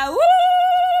Rabata. Woo!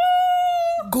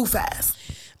 Goof ass.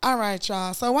 All right,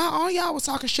 y'all. So while all y'all was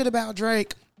talking shit about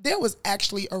Drake, there was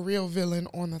actually a real villain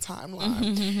on the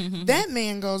timeline. That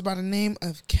man goes by the name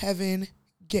of Kevin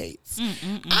Gates.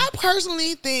 I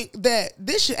personally think that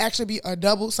this should actually be a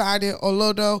double-sided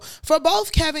Olodo for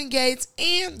both Kevin Gates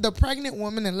and the pregnant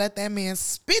woman that let that man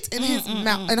spit in his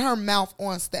mouth, in her mouth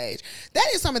on stage. That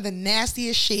is some of the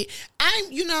nastiest shit. Let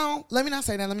me not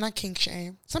say that. Let me not kink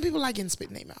shame. Some people like getting spit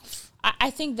in their mouth. I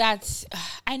think that's.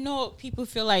 I know people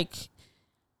feel like.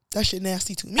 That shit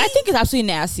nasty to me. I think it's absolutely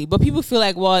nasty, but people feel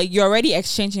like, well, you're already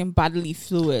exchanging bodily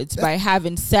fluids by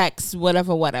having sex,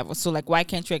 whatever. So, like, why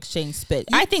can't you exchange spit?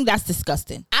 I think that's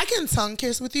disgusting. I can tongue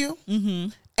kiss with you,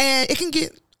 and it can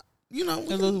get, a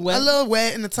little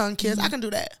wet in the tongue kiss. I can do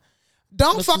that.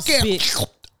 Don't fucking.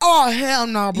 Oh, hell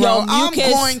no, bro. Yo, I'm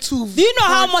going to. Do you know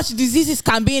how much diseases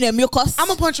can be in a mucus? I'm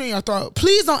going to punch you in your throat.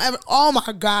 Please don't ever. Oh,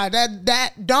 my God.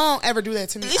 That don't ever do that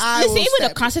to me. Listen, even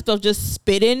the concept of just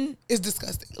spitting is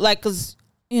disgusting. Like, because,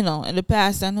 in the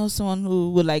past, I know someone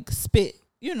who would, like, spit.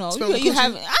 You have. I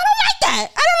don't like that.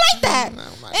 I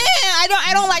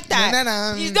don't like that.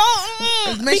 No. You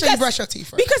don't. Make sure you brush your teeth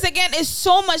first. Because, again, it's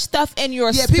so much stuff in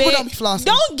your spit. People don't be flossing.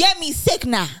 Don't get me sick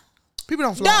now. People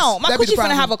don't floss. No, my coochie's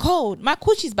gonna have a cold. My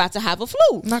coochie's about to have a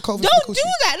flu. Not COVID. Don't do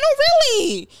that. No,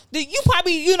 really. You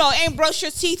probably, ain't brushed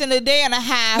your teeth in a day and a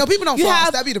half. No, people don't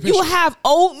floss. That'd be the picture. You have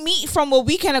old meat from a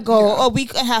weekend ago, or a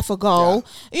week and a half ago.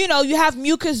 Yeah. You have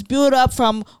mucus built up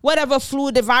from whatever flu,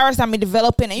 the virus I'm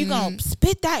developing, and you're gonna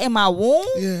spit that in my womb?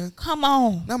 Yeah. Come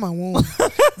on. Not my womb.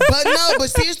 but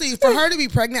seriously, for her to be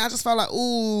pregnant, I just felt like,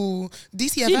 ooh,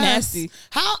 DCFS. She nasty.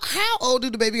 How old do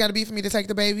the baby gotta be for me to take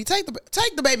the baby? Take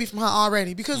the baby from her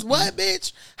already. Because what,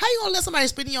 bitch? How you gonna let somebody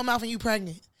spit in your mouth and you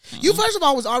pregnant? You first of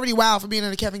all was already wild for being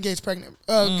in a Kevin Gates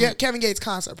Kevin Gates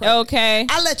concert. Pregnant. Okay,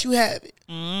 I let you have it,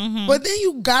 but then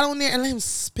you got on there and let him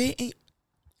spit in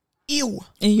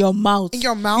your mouth. In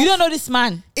your mouth. You don't know this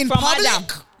man in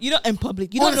public. You don't in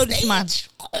public. You don't know this man.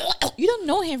 You don't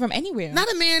know him from anywhere.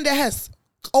 Not a man that has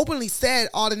openly said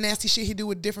all the nasty shit he do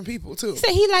with different people too. He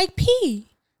said he like pee.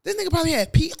 This nigga probably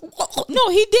had pee. No,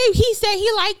 he did. He said he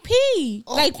liked pee.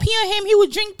 Oh. Like pee on him, he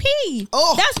would drink pee.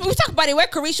 Oh. That's what we talk about it. Where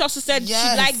Carisha also said she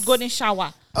liked golden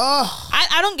shower. Oh.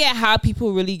 I don't get how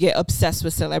people really get obsessed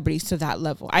with celebrities to that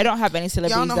level. I don't have any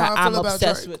celebrities that I'm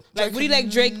obsessed with. Like, would you like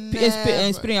Drake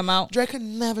spitting him out? Drake could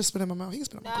never spit in my mouth. He can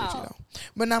spit in my coochie though,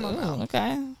 but not my mouth.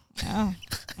 Okay. Oh.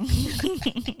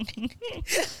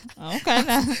 Okay.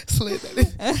 Now. Slid that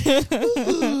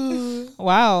in.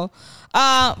 Wow.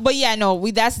 But yeah, no,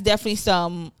 that's definitely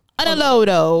some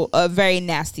Olodo of very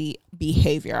nasty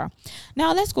behavior.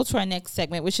 Now let's go to our next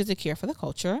segment, which is a cure for the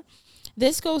culture.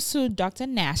 This goes to Dr.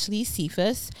 Nashlie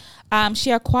Cephas.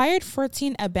 She acquired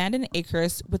 14 abandoned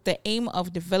acres with the aim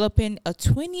of developing a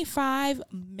 $25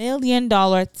 million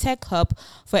tech hub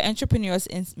for entrepreneurs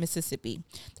in Mississippi.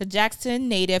 The Jackson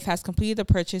native has completed the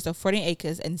purchase of 14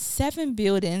 acres and 7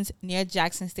 buildings near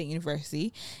Jackson State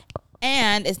University,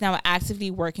 and is now actively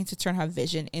working to turn her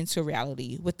vision into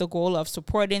reality with the goal of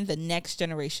supporting the next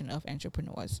generation of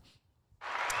entrepreneurs.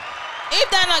 If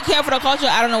that's not care for the culture,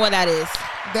 I don't know what that is.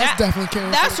 That's definitely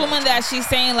care. That's woman that she's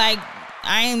saying, like,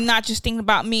 I am not just thinking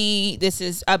about me. This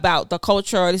is about the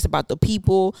culture. This is about the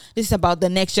people. This is about the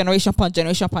next generation upon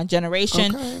generation upon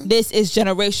generation. Okay. This is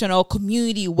generational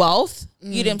community wealth.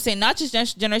 You know what I'm saying? Not just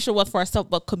generational wealth for herself,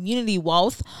 but community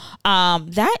wealth.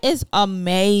 That is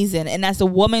amazing. And as a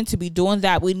woman to be doing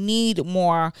that, we need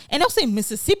more. And I'll say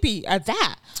Mississippi at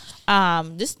that.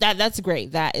 That's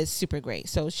great. That is super great.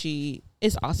 So she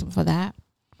is awesome for that.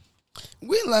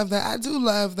 We love that. I do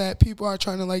love that people are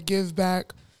trying to like give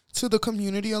back to the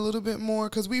community a little bit more,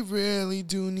 because we really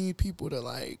do need people to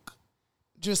like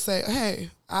just say,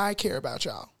 hey, I care about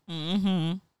y'all.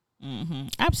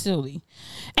 Absolutely.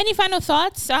 Any final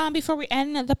thoughts before we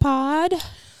end the pod?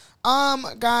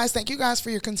 Guys, thank you guys for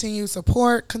your continued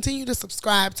support. Continue to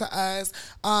subscribe to us.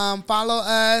 Follow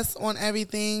us on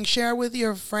everything. Share with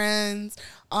your friends.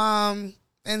 And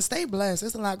stay blessed.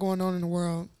 There's a lot going on in the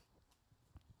world.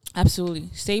 Absolutely.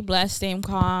 Stay blessed. Stay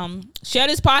calm. Share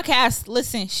this podcast.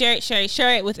 Listen. Share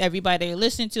it with everybody you're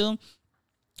listening to.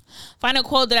 Final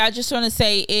quote that I just want to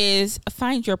say is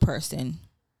find your person.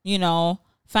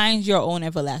 Find your own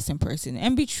everlasting person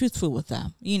and be truthful with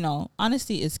them.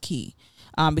 Honesty is key.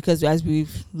 Because as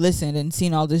we've listened and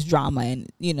seen all this drama and,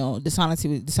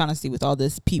 dishonesty with all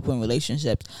this people and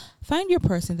relationships, find your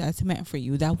person that's meant for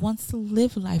you, that wants to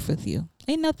live life with you.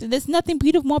 There's nothing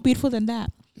more beautiful than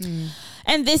that.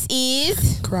 And this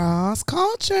is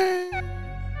CrossxCultured.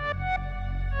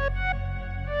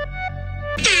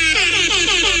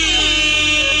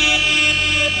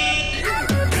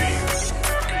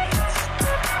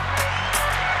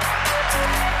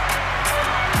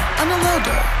 On a low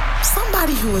note,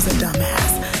 somebody who is a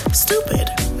dumbass, stupid,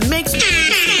 makes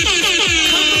comparable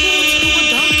to a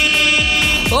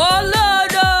donkey. Oh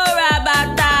Lord,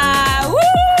 Rabata. Woo!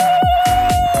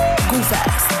 Goof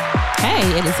ass. Hey,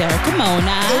 it is Erica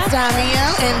Mona. It's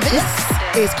Damiel, and this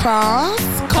is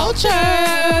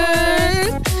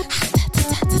CrossxCultured.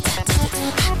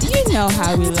 You know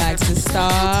how we like to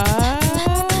start.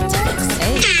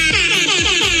 Hey.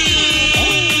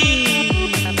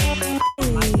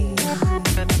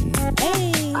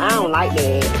 I don't like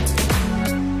that.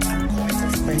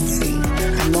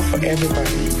 I'm not for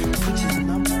everybody.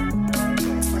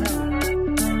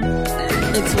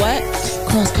 It's what?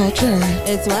 CrossxCultured.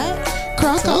 It's what?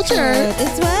 CrossxCultured.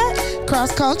 It's what?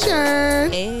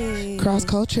 CrossxCultured. Hey.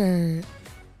 CrossxCultured.